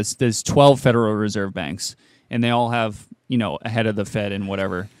chairman. You know, there's 12 Federal Reserve banks, and they all have a head of the Fed and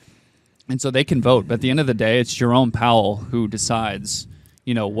whatever, and so they can vote. But at the end of the day, it's Jerome Powell who decides.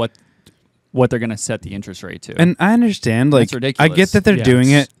 What they're going to set the interest rate to. And I understand, like, That's ridiculous. I get that they're Yeah, doing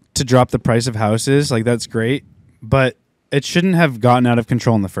it's- it to drop the price of houses. Like, that's great, but it shouldn't have gotten out of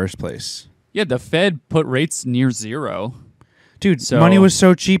control in the first place. Yeah, the Fed put rates near zero. Dude, So- money was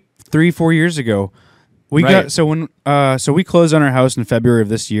so cheap 3-4 years ago. We Right. got so we closed on our house in February of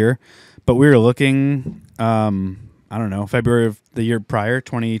this year, but we were looking I don't know, February of the year prior,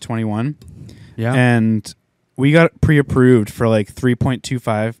 2021. Yeah. And we got pre-approved for like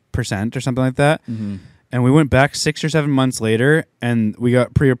 3.25% or something like that. Mm-hmm. And we went back 6 or 7 months later and we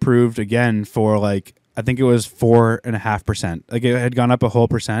got pre-approved again for like, I think it was 4.5%. Like it had gone up a whole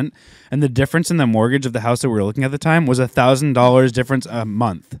percent. And the difference in the mortgage of the house that we were looking at the time was $1,000 difference a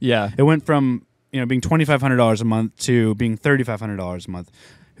month. Yeah. It went from, being $2,500 a month to being $3,500 a month.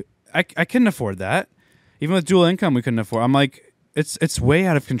 I couldn't afford that. Even with dual income, we couldn't afford. I'm like, it's way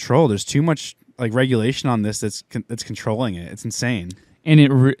out of control. There's too much like regulation on this that's controlling it. It's insane.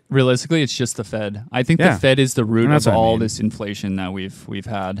 And realistically, it's just the Fed. I think Yeah. the Fed is the root And of that's what I all mean. this inflation that we've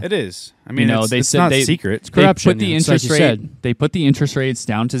had. It is. I mean, know, it's, they it's said not they- secret. They corruption, put the yeah, it's like interest you rate. said. They put the interest rates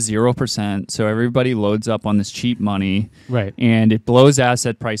down to 0%, so everybody loads up on this cheap money, Right. and it blows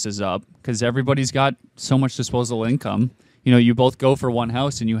asset prices up because everybody's got so much disposable income. You both go for one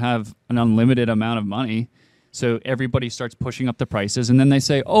house and you have an unlimited amount of money, so everybody starts pushing up the prices, and then they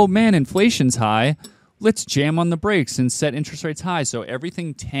say, "Oh man, inflation's high. Let's jam on the brakes and set interest rates high," so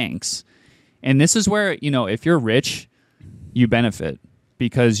everything tanks. And this is where if you're rich, you benefit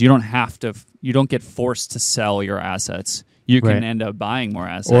because you don't get forced to sell your assets. You can Right. end up buying more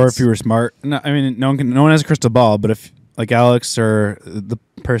assets. Or if you were smart. No, I mean, no one has a crystal ball. But if like Alex or the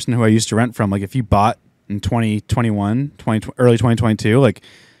person who I used to rent from, like if you bought in 2021, early 2022, like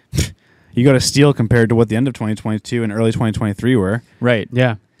you got a steal compared to what the end of 2022 and early 2023 were. right.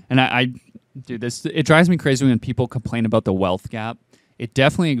 Yeah. And I do this. It drives me crazy when people complain about the wealth gap. It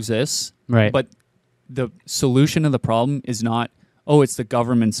definitely exists. Right. But the solution to the problem is not, oh, it's the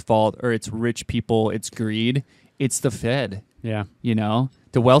government's fault or it's rich people, it's greed. It's the Fed. Yeah.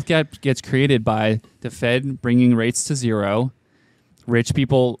 The wealth gap gets created by the Fed bringing rates to zero. Rich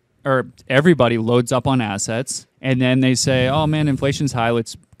people or everybody loads up on assets, and then they say, "Oh man, inflation's high.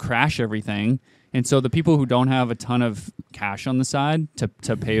 Let's crash everything." And so the people who don't have a ton of cash on the side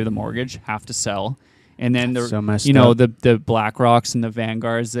to pay the mortgage have to sell. And then That's the so messed the up. the BlackRocks and the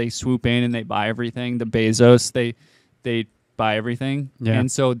Vanguards, they swoop in and they buy everything. The Bezos, they buy everything. Yeah.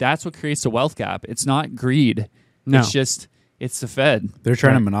 And so that's what creates the wealth gap. It's not greed. No. It's the Fed. They're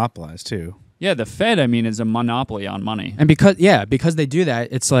trying Right. to monopolize too. Yeah, the Fed, I mean, is a monopoly on money. And because they do that,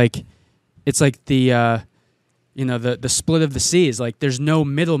 it's like the the split of the seas. Like there's no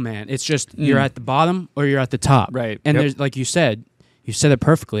middleman. It's just you're at the bottom or you're at the top. Right. And Yep. there's like you said it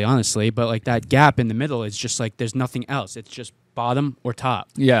perfectly, honestly, but like that gap in the middle is just like there's nothing else. It's just bottom or top.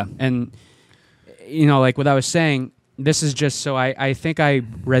 Yeah. And like what I was saying, this is just so I think I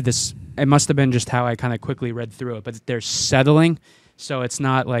read this. It must have been just how I kind of quickly read through it, but they're settling, so it's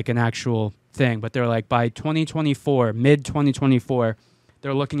not like an actual thing. But they're like by 2024, mid 2024,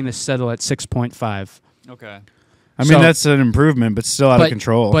 they're looking to settle at 6.5. Okay. I mean, So- that's an improvement, but still out of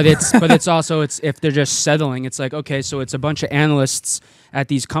control. But it's also if they're just settling, it's like okay, so it's a bunch of analysts at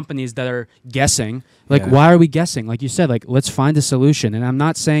these companies that are guessing. Like, Yeah. why are we guessing? Like you said, like let's find a solution. And I'm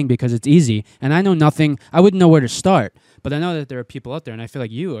not saying because it's easy, and I know nothing. I wouldn't know where to start, but I know that there are people out there, and I feel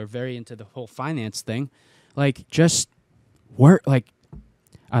like you are very into the whole finance thing. Like, just work. Like,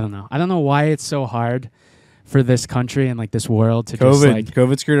 I don't know. I don't know why it's so hard for this country and like this world to just like.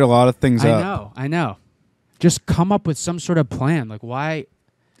 COVID screwed a lot of things up. I know. Just come up with some sort of plan. Like, why?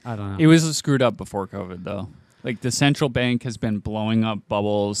 I don't know. It was screwed up before COVID, though. Like, the central bank has been blowing up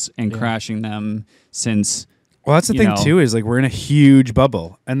bubbles and crashing them since. Well, that's the thing too. Is like we're in a huge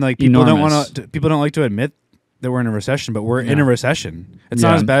bubble, and like people Enormous. people don't like to admit that we're in a recession, but we're in a recession. It's not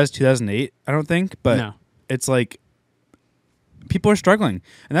Yeah. as bad as 2008, I don't think, but No. it's like people are struggling,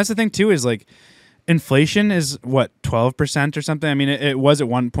 and that's the thing too. Is like inflation is what 12% or something. I mean, it was at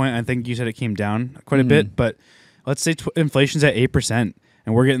one point. I think you said it came down quite a bit, but let's say inflation's at 8%.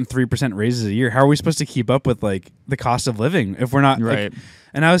 And we're getting 3% raises a year. How are we supposed to keep up with like the cost of living if we're not Right. Like,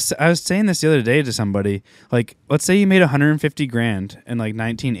 and I was saying this the other day to somebody. Like, let's say you made 150 grand in like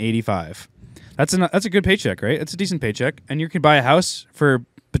 1985. That's a good paycheck, right? It's a decent paycheck, and you could buy a house for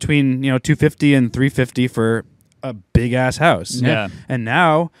between 250 and 350 for a big ass house. Yeah. And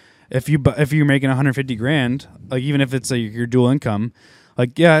now, if you're making 150 grand, like even if it's your dual income.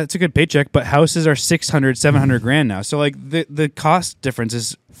 Like, yeah, it's a good paycheck, but houses are 600, 700 grand now. So, like, the cost difference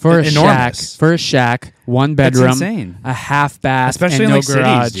is for a enormous. shack, one bedroom, insane. a half bath, Especially and in no like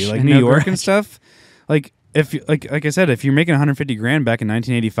garage, cities, dude, like and New no York garage. and stuff. Like, if like I said, if you're making 150 grand back in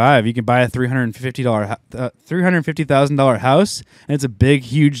 1985, you can buy a $350,000 house, and it's a big,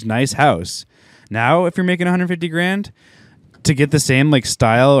 huge, nice house. Now, if you're making 150 grand to get the same like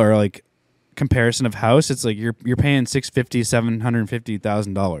style or like comparison of house, it's like you're paying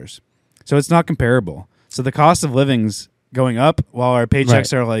 $750,000. So it's not comparable. So the cost of living's going up while our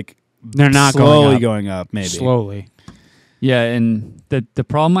paychecks are like They're not slowly going going up, maybe. slowly. Yeah, and the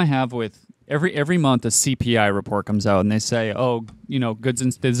problem I have with every month a CPI report comes out and they say,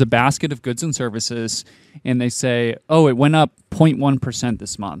 there's a basket of goods and services, and they say, it went up 0.1%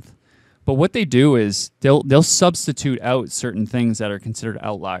 this month. But what they do is they'll substitute out certain things that are considered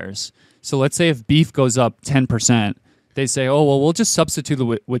outliers. So let's say if beef goes up 10%, they say, we'll just substitute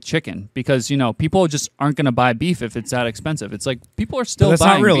it with chicken because, people just aren't going to buy beef if it's that expensive. It's like people are still But that's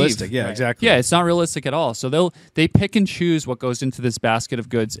buying not realistic. beef. Yeah, exactly. Yeah, it's not realistic at all. So they pick and choose what goes into this basket of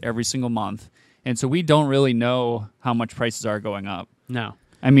goods every single month. And so we don't really know how much prices are going up. No.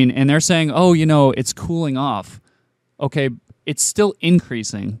 I mean, and they're saying, it's cooling off. Okay, it's still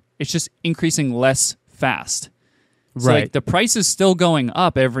increasing. It's just increasing less fast. So Right. like the price is still going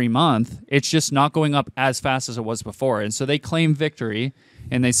up every month. It's just not going up as fast as it was before. And so they claim victory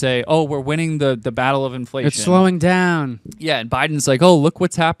and they say, we're winning the battle of inflation. It's slowing down. Yeah, and Biden's like, look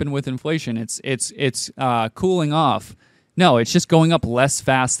what's happened with inflation. It's cooling off. No, it's just going up less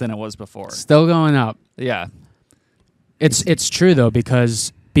fast than it was before. Still going up. Yeah. It's true though,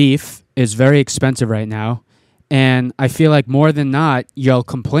 because beef is very expensive right now. And I feel like more than not, you'll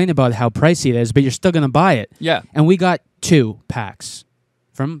complain about how pricey it is, but you're still going to buy it. Yeah. And we got 2 packs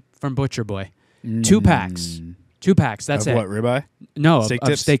from Butcher Boy. 2 packs. 2 packs. That's Of it. what, ribeye? No, Steak of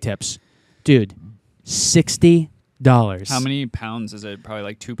tips? steak tips. Dude, $60. How many pounds is it? Probably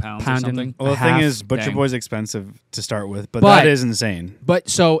like 2 pounds Pound or and- something. Well, the half- thing is, Butcher Dang. Boy's expensive to start with, but But- that is insane. But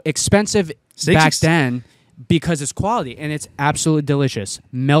so expensive Steak's back then because it's quality and it's absolutely delicious.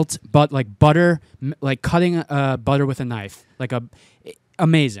 Melt, but like butter, like cutting butter with a knife,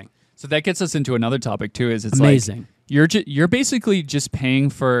 amazing, So that gets us into another topic too. Is it's amazing. like you're basically just paying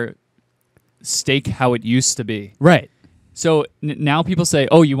for steak how it used to be. Right. So now people say,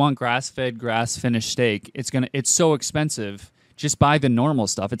 you want grass-fed, grass-finished steak? It's so expensive. Just buy the normal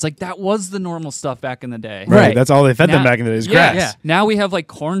stuff. It's like that was the normal stuff back in the day. Right. That's all they fed them Now- back in the day is Yeah, grass. yeah. Now we have like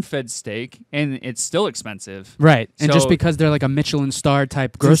corn-fed steak, and it's still expensive. Right. And just So- because they're like a Michelin star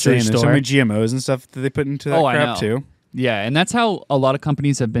type It's grocery insane. There's so store. many GMOs and stuff that they put into that I crap know. too. Yeah, and that's how a lot of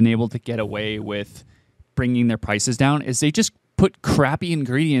companies have been able to get away with bringing their prices down is they just put crappy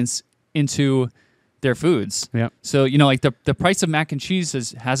ingredients into their foods. Yeah. So, like the price of mac and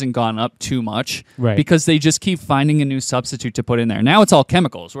cheese hasn't gone up too much Right. because they just keep finding a new substitute to put in there. Now it's all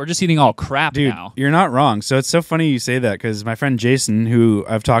chemicals. We're just eating all crap Dude, now. you're not wrong. So it's so funny you say that because my friend Jason, who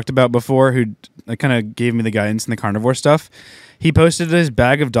I've talked about before, who kind of gave me the guidance in the carnivore stuff, he posted his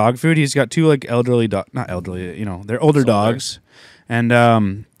bag of dog food. He's got two like elderly, not elderly, they're older dogs.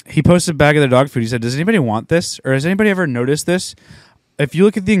 And he posted a bag of their dog food. He said, does anybody want this? Or has anybody ever noticed this? If you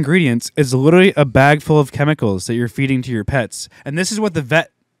look at the ingredients, it's literally a bag full of chemicals that you're feeding to your pets. And this is what the vet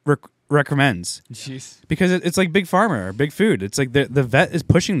recommends. Jeez. Because it's like Big Pharma or Big Food. It's like the vet is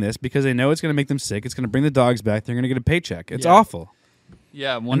pushing this because they know it's going to make them sick. It's going to bring the dogs back. They're going to get a paycheck. It's awful.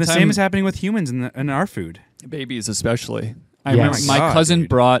 Yeah, And the same is happening with humans in our food. babies especially. I Yes. remember Oh my my God, cousin dude.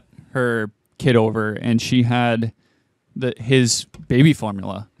 brought her kid over and she had his baby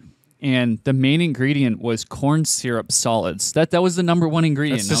formula. And the main ingredient was corn syrup solids. That was the number one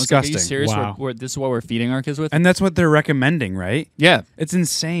ingredient. That's And I was like, disgusting. Are you serious? Wow. This is what we're feeding our kids with? And that's what they're recommending, right? Yeah. It's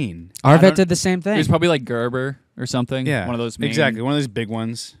insane. Our I vet don't- did the same It thing. was probably like Gerber or something. Yeah. One of those main, Exactly. One of those big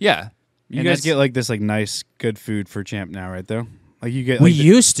ones. Yeah. You And guys that's- get like this like nice good food for Champ now, right though? Like you get We like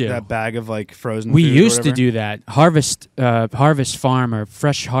used to. that bag of like frozen We food or used to whatever. do that. Harvest Farm or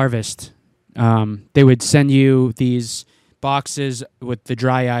Fresh Harvest. They would send you these boxes with the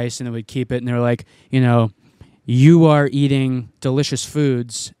dry ice, and they would keep it. And they're like, you are eating delicious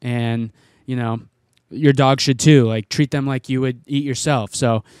foods, and your dog should too. Like treat them like you would eat yourself.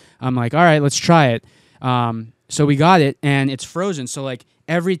 So I'm like, all right, let's try it. So we got it, and it's frozen. So like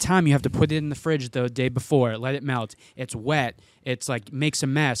every time you have to put it in the fridge the day before, let it melt. It's wet. It's like makes a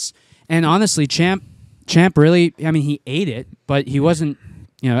mess. And honestly, Champ really, he ate it, but he wasn't,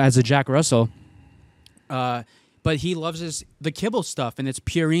 as a Jack Russell. But he loves the kibble stuff, and it's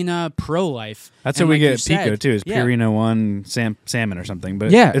Purina Pro Life. That's And what we like get you at said, Pico too. Is yeah. Purina One salmon or something,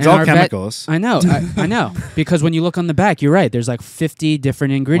 but Yeah, it's and all our vet- chemicals. I know, I know, because when you look on the back, you're right. There's like 50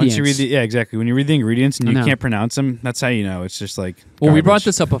 different ingredients. Once you read exactly. When you read the ingredients and I you know. can't pronounce them, that's how you know it's just like. Well, we garbage. brought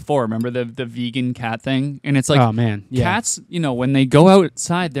this up before. Remember the vegan cat thing? And it's like oh man, yeah. cats, when they go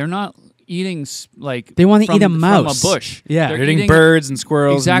outside, they're not eating like They wanna eat a from mouse. a bush. Yeah. They're eating birds and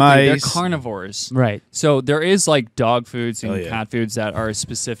squirrels, Exactly, and they're mice. carnivores. Right. So there is like dog foods and Oh, yeah. cat foods that are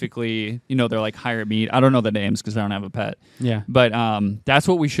specifically, they're like higher meat. I don't know the names because I don't have a pet, Yeah. but that's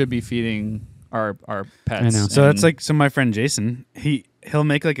what we should be feeding our pets. I know. So that's And- like my friend Jason. He'll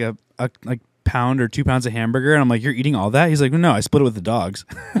make like a like pound or 2 pounds of hamburger, and I'm like, you're eating all that? He's like, no, I split it with the dogs.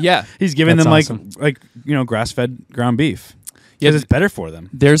 yeah. He's giving That's them awesome. like grass fed ground beef. Yeah, Because it's better for them.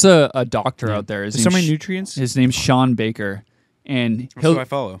 There's a doctor Yeah. out there. There's so many nutrients. His name's Sean Baker, and That's who I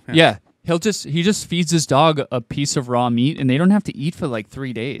follow. yeah, he just feeds his dog a piece of raw meat, and they don't have to eat for like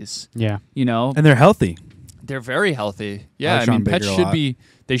 3 days. Yeah. And they're healthy. They're very healthy. Yeah, like Sean pets Baker a should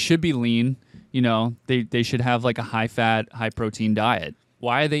lot. be lean. They should have like a high fat, high protein diet.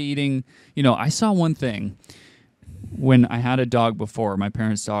 Why are they eating? I saw one thing when I had a dog before, my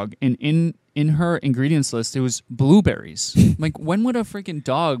parents' dog, and in her ingredients list it was blueberries. Like, when would a freaking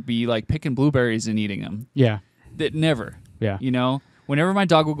dog be like picking blueberries and eating them? Yeah. That never. Yeah. Whenever my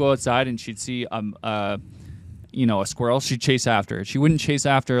dog would go outside and she'd see a squirrel, she'd chase after it. She wouldn't chase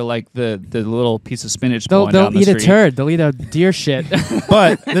after like the little piece of spinach. They'll blowing down the eat a street. turd. They'll eat a deer shit.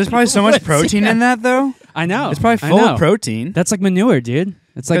 But there's probably so much protein in that, though. I know. It's probably I full know. of protein. That's like manure, dude.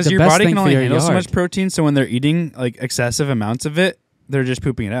 It's like Because the your best body thing can for only your handle yard. so much protein, so when they're eating like excessive amounts of it, they're just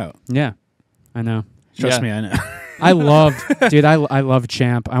pooping it out. Yeah. I know. Trust Yeah. me, I know. I love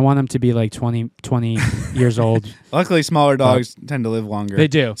Champ. I want him to be like 20 years old. Luckily, smaller dogs tend to live longer. They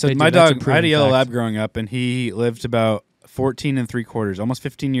do. So They my do. That's a dog, I had a proven yellow fact. lab growing up, and he lived about 14 3/4, almost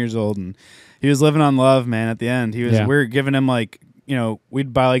 15 years old, and he was living on love, man. At the end, we were giving him like,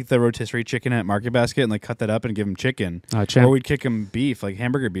 we'd buy like the rotisserie chicken at Market Basket and like cut that up and give him chicken, Champ. or we'd kick him beef, like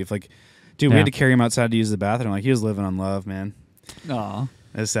hamburger beef. Like, dude, we Yeah. had to carry him outside to use the bathroom. Like, he was living on love, man. Aw.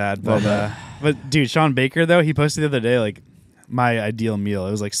 It's sad, Love but dude, Sean Baker though, he posted the other day like my ideal meal.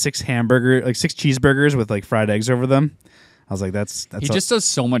 It was like 6 cheeseburgers with like fried eggs over them. I was like, that's He just does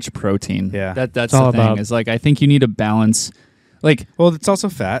so much protein. Yeah. That's all the thing. about- Is like, I think you need a balance. Like, well, it's also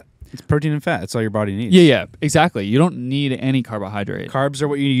fat. It's protein and fat. It's all your body needs. yeah, exactly. You don't need any carbohydrate. Carbs are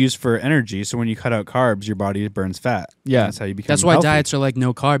what you use for energy. So when you cut out carbs, your body burns fat. Yeah. That's how you become. That's why healthy. diets are like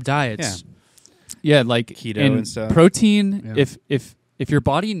no carb diets. Yeah, like Keto and and stuff. protein. Yeah. If your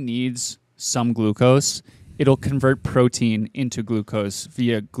body needs some glucose, it'll convert protein into glucose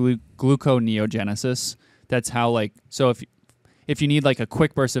via gluconeogenesis. That's how if you need like a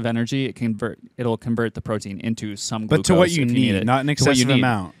quick burst of energy, it'll convert the protein into some But glucose. to what you if need, it. not an To what you excessive need.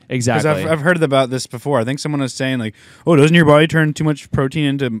 amount. Exactly. Because I've heard about this before. I think someone was saying like, "Oh, doesn't your body turn too much protein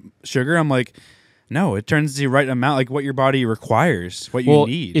into sugar?" I'm like, no, it turns the right amount, like what your body requires, what you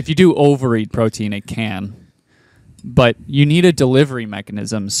need. If you do overeat protein, it can. But you need a delivery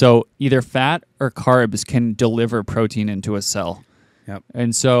mechanism. So either fat or carbs can deliver protein into a cell. Yep.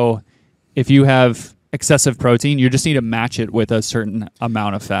 And so if you have excessive protein, you just need to match it with a certain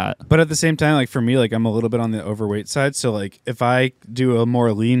amount of fat. But at the same time, like for me, like I'm a little bit on the overweight side. So like if I do a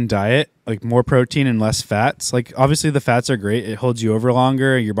more lean diet, like more protein and less fats, like obviously the fats are great. It holds you over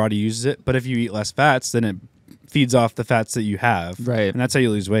longer. Your body uses it. But if you eat less fats, then it feeds off the fats that you have. Right. And that's how you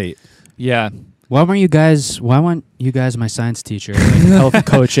lose weight. Yeah. Why weren't you guys my science teacher, like health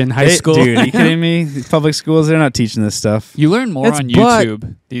coach in high school? Dude, are you kidding me? These public schools, they're not teaching this stuff. You learn more It's on but-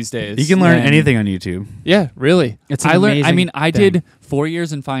 YouTube these days. You can learn than- anything on YouTube. Yeah, really. It's an I learned. I amazing mean, I thing. did 4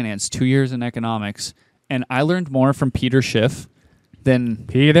 years in finance, 2 years in economics, and I learned more from Peter Schiff than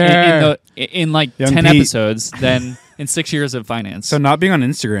Peter. in like Young 10 Pete. episodes than in 6 years of finance. So not being on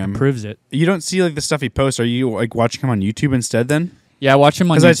Instagram, proves it. you don't see like the stuff he posts. Are you like watching him on YouTube instead then? yeah, I watch him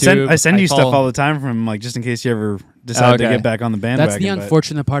on Because YouTube. I send you stuff follow- all the time from him, like just in case you ever decide to Okay. get back on the bandwagon. That's the but-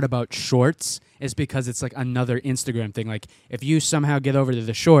 unfortunate part about shorts is because it's like another Instagram thing. Like if you somehow get over to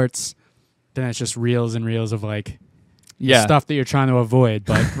the shorts, then it's just reels and reels of like Yeah, stuff that you're trying to avoid.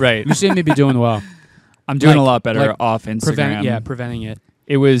 But right. you seem to be doing well. I'm doing a like- lot better like off Instagram. Preventing it.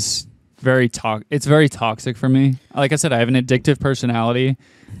 It was it's very toxic for me. Like I said, I have an addictive personality,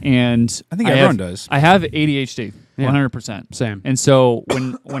 and I think everyone does. I have ADHD, Yeah. 100%. Same. And so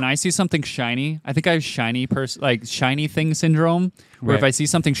when I see something shiny, I think I have shiny thing syndrome, where if Right. I see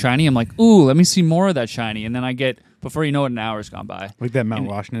something shiny, I'm like, ooh, let me see more of that shiny, and then I get before you know it, an hour's gone by. Like that Mount And-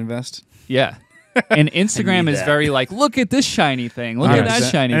 Washington vest. Yeah. And Instagram need is that. very like, look at this shiny thing, look at that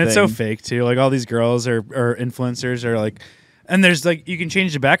 100%. shiny and thing. it's so fake too. Like all these girls or influencers are like, and there's like you can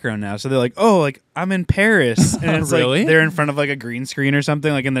change the background now. So they're like, oh, like I'm in Paris, and it's Really? like they're in front of like a green screen or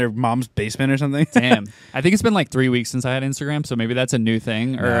something, like in their mom's basement or something. Damn. I think it's been like 3 weeks since I had Instagram, so maybe that's a new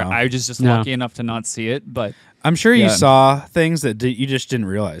thing, or No. I was just No. lucky enough to not see it, but I'm sure you Yeah. saw things that you just didn't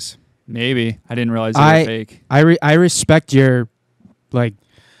realize. maybe I didn't realize they were fake. I respect your like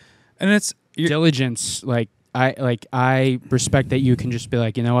And it's diligence. Like I respect that you can just be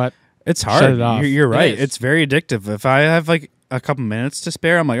like, you know what? it's hard. Shut it off. You're It right. is. It's very addictive. If I have like a couple minutes to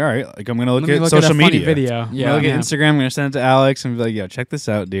spare, I'm like, all right, like I'm gonna look Let me at look social at a funny media. video. I'm gonna look at Instagram. I'm gonna send it to Alex and be like, "Yo, check this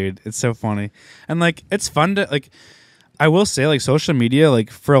out, dude. It's so funny." And like, it's fun to like. I will say, like, social media,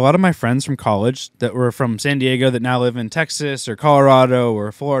 like for a lot of my friends from college that were from San Diego that now live in Texas or Colorado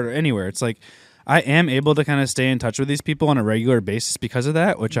or Florida, or anywhere. It's like I am able to kind of stay in touch with these people on a regular basis because of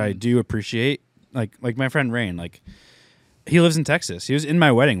that, which I do appreciate. Like my friend Rain, like. He lives in Texas. He was in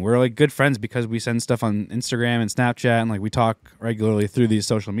my wedding. We're like good friends because we send stuff on Instagram and Snapchat and like we talk regularly through these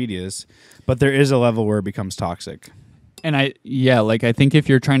social medias. But there is a level where it becomes toxic. And I think if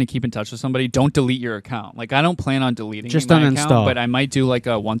you're trying to keep in touch with somebody, don't delete your account. Like I don't plan on deleting Just my uninstall. account, but I might do like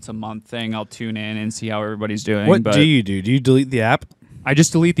a once a month thing. I'll tune in and see how everybody's doing. What but do you do? Do you delete the app? I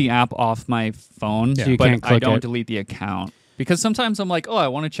just delete the app off my phone, So you but can't I click don't it. delete the account. Because sometimes I'm like, oh, I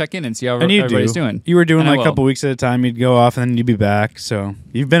want to check in and see how And you everybody's do. doing. You were doing And I like a will. couple weeks at a time. You'd go off and then you'd be back. So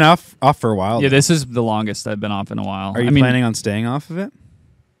you've been off for a while. Yeah, though. this is the longest I've been off in a while. Are you planning on staying off of it?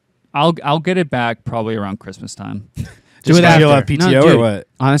 I'll get it back probably around Christmas time. Do Just it because you'll after. have No, PTO or dude. what?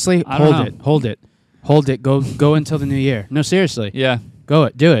 Honestly, I don't hold it. Go until the new year. No, seriously. Yeah. Do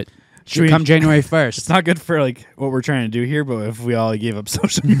it. Should we- Come January It's 1st. not good for like what we're trying to do here, but if we all gave up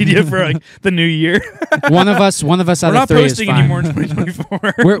social media for like the new year, one of us we're out of not three is posting fine. anymore in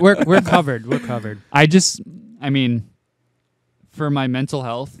 2024. We're covered. We're covered. I mean, for my mental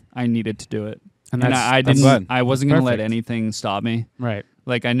health, I needed to do it. And And that's I that's didn't. good. I wasn't going to let Perfect. anything stop me. right.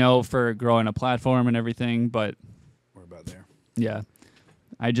 Like I know for growing a platform and everything, but We're about there. yeah,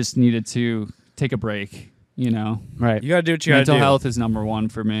 I just needed to take a break. You know, Right. You gotta do what you gotta mental do. health is number one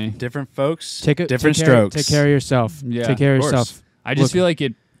for me. Different folks, Take different take care, strokes. Take care of yourself. Yeah, take care of of course. yourself. I just Look- feel like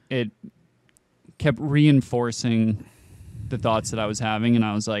it kept reinforcing the thoughts that I was having, and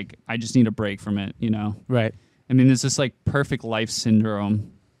I was like, I just need a break from it. You know, Right. I mean, it's this like perfect life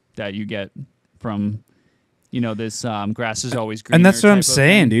syndrome that you get from, this grass is always greener. And that's what type I'm of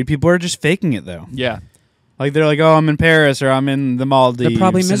saying, thing. dude. People are just faking it though. Yeah, Like they're like, oh, I'm in Paris or I'm in the Maldives.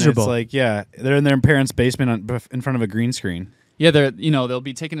 probably and miserable. It's like, yeah, they're in their parents' basement in front of a green screen. yeah. They'll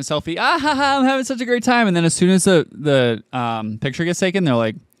be taking a selfie. Ah, ha, ha, I'm having such a great time, and then as soon as the picture gets taken, they're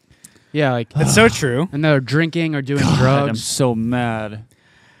like, Yeah. Like, It's so true. and they're drinking or doing God, I'm drugs. so mad.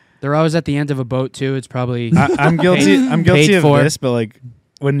 They're always at the end of a boat too. It's probably I'm guilty. I'm guilty paid of for. this, but like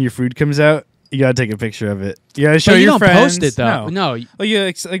when your food comes out, you gotta take a picture of it. You gotta show but you your don't friends. post it though. No. Well,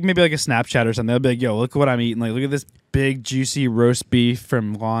 yeah, like maybe like a Snapchat or something. They'll be like, "Yo, look what I'm eating! Like, look at this big juicy roast beef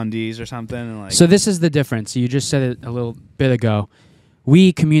from Londy's or something." And like, So this is the difference. You just said it a little bit ago.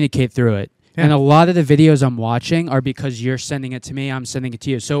 We communicate through it. Yeah. And a lot of the videos I'm watching are because you're sending it to me, I'm sending it to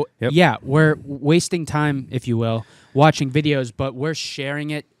you. So, Yep. yeah, we're wasting time, if you will, watching videos, but we're sharing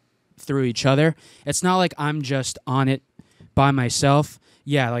it through each other. It's not like I'm just on it by myself.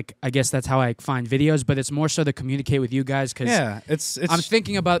 Yeah, like I guess that's how I find videos, but it's more so to communicate with you guys because yeah, it's I'm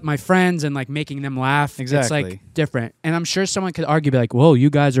thinking about my friends and like making them laugh. It's Exactly. like different. And I'm sure someone could argue, be like, whoa, you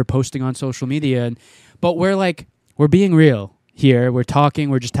guys are posting on social media. But we're being real here. We're talking,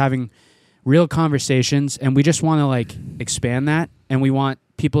 we're just having real conversations, and we just want to like expand that, and we want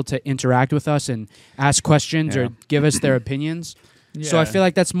people to interact with us and ask questions Yeah. or give us their opinions. So I Yeah. feel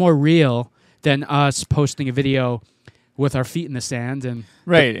like that's more real than us posting a video with our feet in the sand and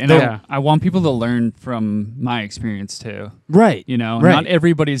Right, and Yeah. I want people to learn from my experience too. right. You know, Right. not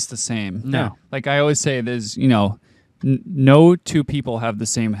everybody's the same. No. Like I always say, there's no two people have the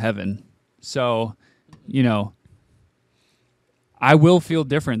same heaven. So, I will feel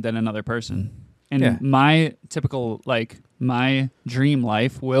different than another person, and Yeah. my typical my dream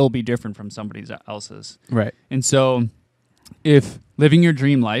life will be different from somebody else's. Right. And so, if living your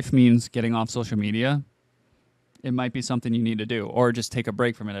dream life means getting off social media, it might be something you need to do, or just take a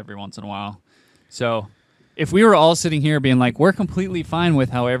break from it every once in a while. So, if we were all sitting here being like, we're completely fine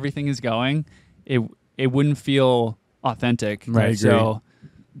with how everything is going, it wouldn't feel authentic. Right. I agree. So,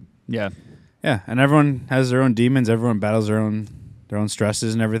 yeah. Yeah, and everyone has their own demons. Everyone battles their own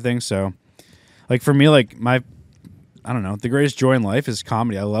stresses and everything. So, like for me, like I don't know, the greatest joy in life is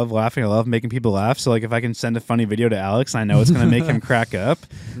comedy. I love laughing. I love making people laugh. So like if I can send a funny video to Alex, I know it's going to make him crack up.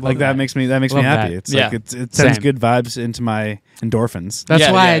 Like that makes me Love happy. that. It's Yeah. like it sends Same. good vibes into my endorphins. That's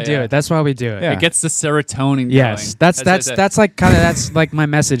Yeah, why yeah, I do yeah. it. That's why we do it. Yeah. It gets the serotonin Yes, going. that's As I say. like kind of that's like my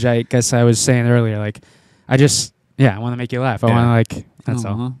message. I guess I was saying earlier. Like, I just I want to make you laugh. I Yeah. want to like that's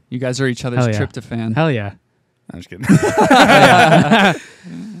all. Uh-huh. You guys are each other's Hell yeah. tryptophan. Hell yeah. I'm just kidding.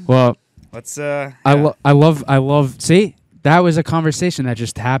 Well, Let's I love. See, that was a conversation that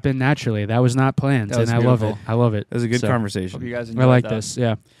just happened naturally. That was not planned, That was and I love it. beautiful. I love it. It was a good So, Hope conversation. you guys enjoyed I like that. this.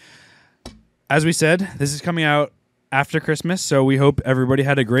 Yeah. As we said, this is coming out after Christmas, so we hope everybody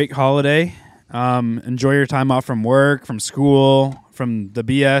had a great holiday. Enjoy your time off from work, from school, from the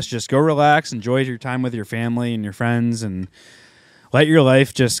BS. Just go relax, enjoy your time with your family and your friends, and let your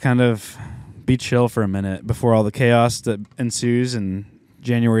life just kind of be chill for a minute before all the chaos that ensues in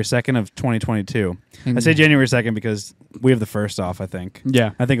January 2nd of 2022. I say January 2nd because we have the 1st off, I think.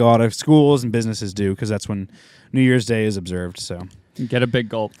 Yeah. I think a lot of schools and businesses do because that's when New Year's Day is observed. So Get a big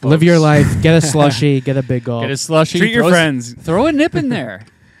gulp. Live folks. your life. Get a slushy. Get a big gulp. Get a slushy. treat your throw friends. Throw a nip in there.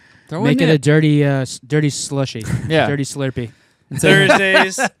 Throw Make a it a nip. dirty slushy. Yeah. Dirty Slurpee.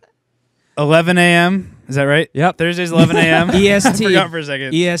 Thursdays, 11 a.m. Is that right? Yep. Thursdays, 11 a.m. EST. I forgot for a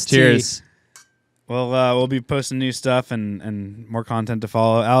second. EST. Cheers. Well, we'll be posting new stuff and more content to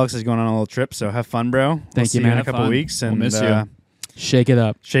follow. Alex is going on a little trip, so have fun, bro. Thank we'll you, see man. in a Have couple fun. weeks, We'll and miss you. Shake it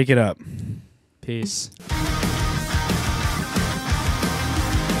up. shake it up. Peace.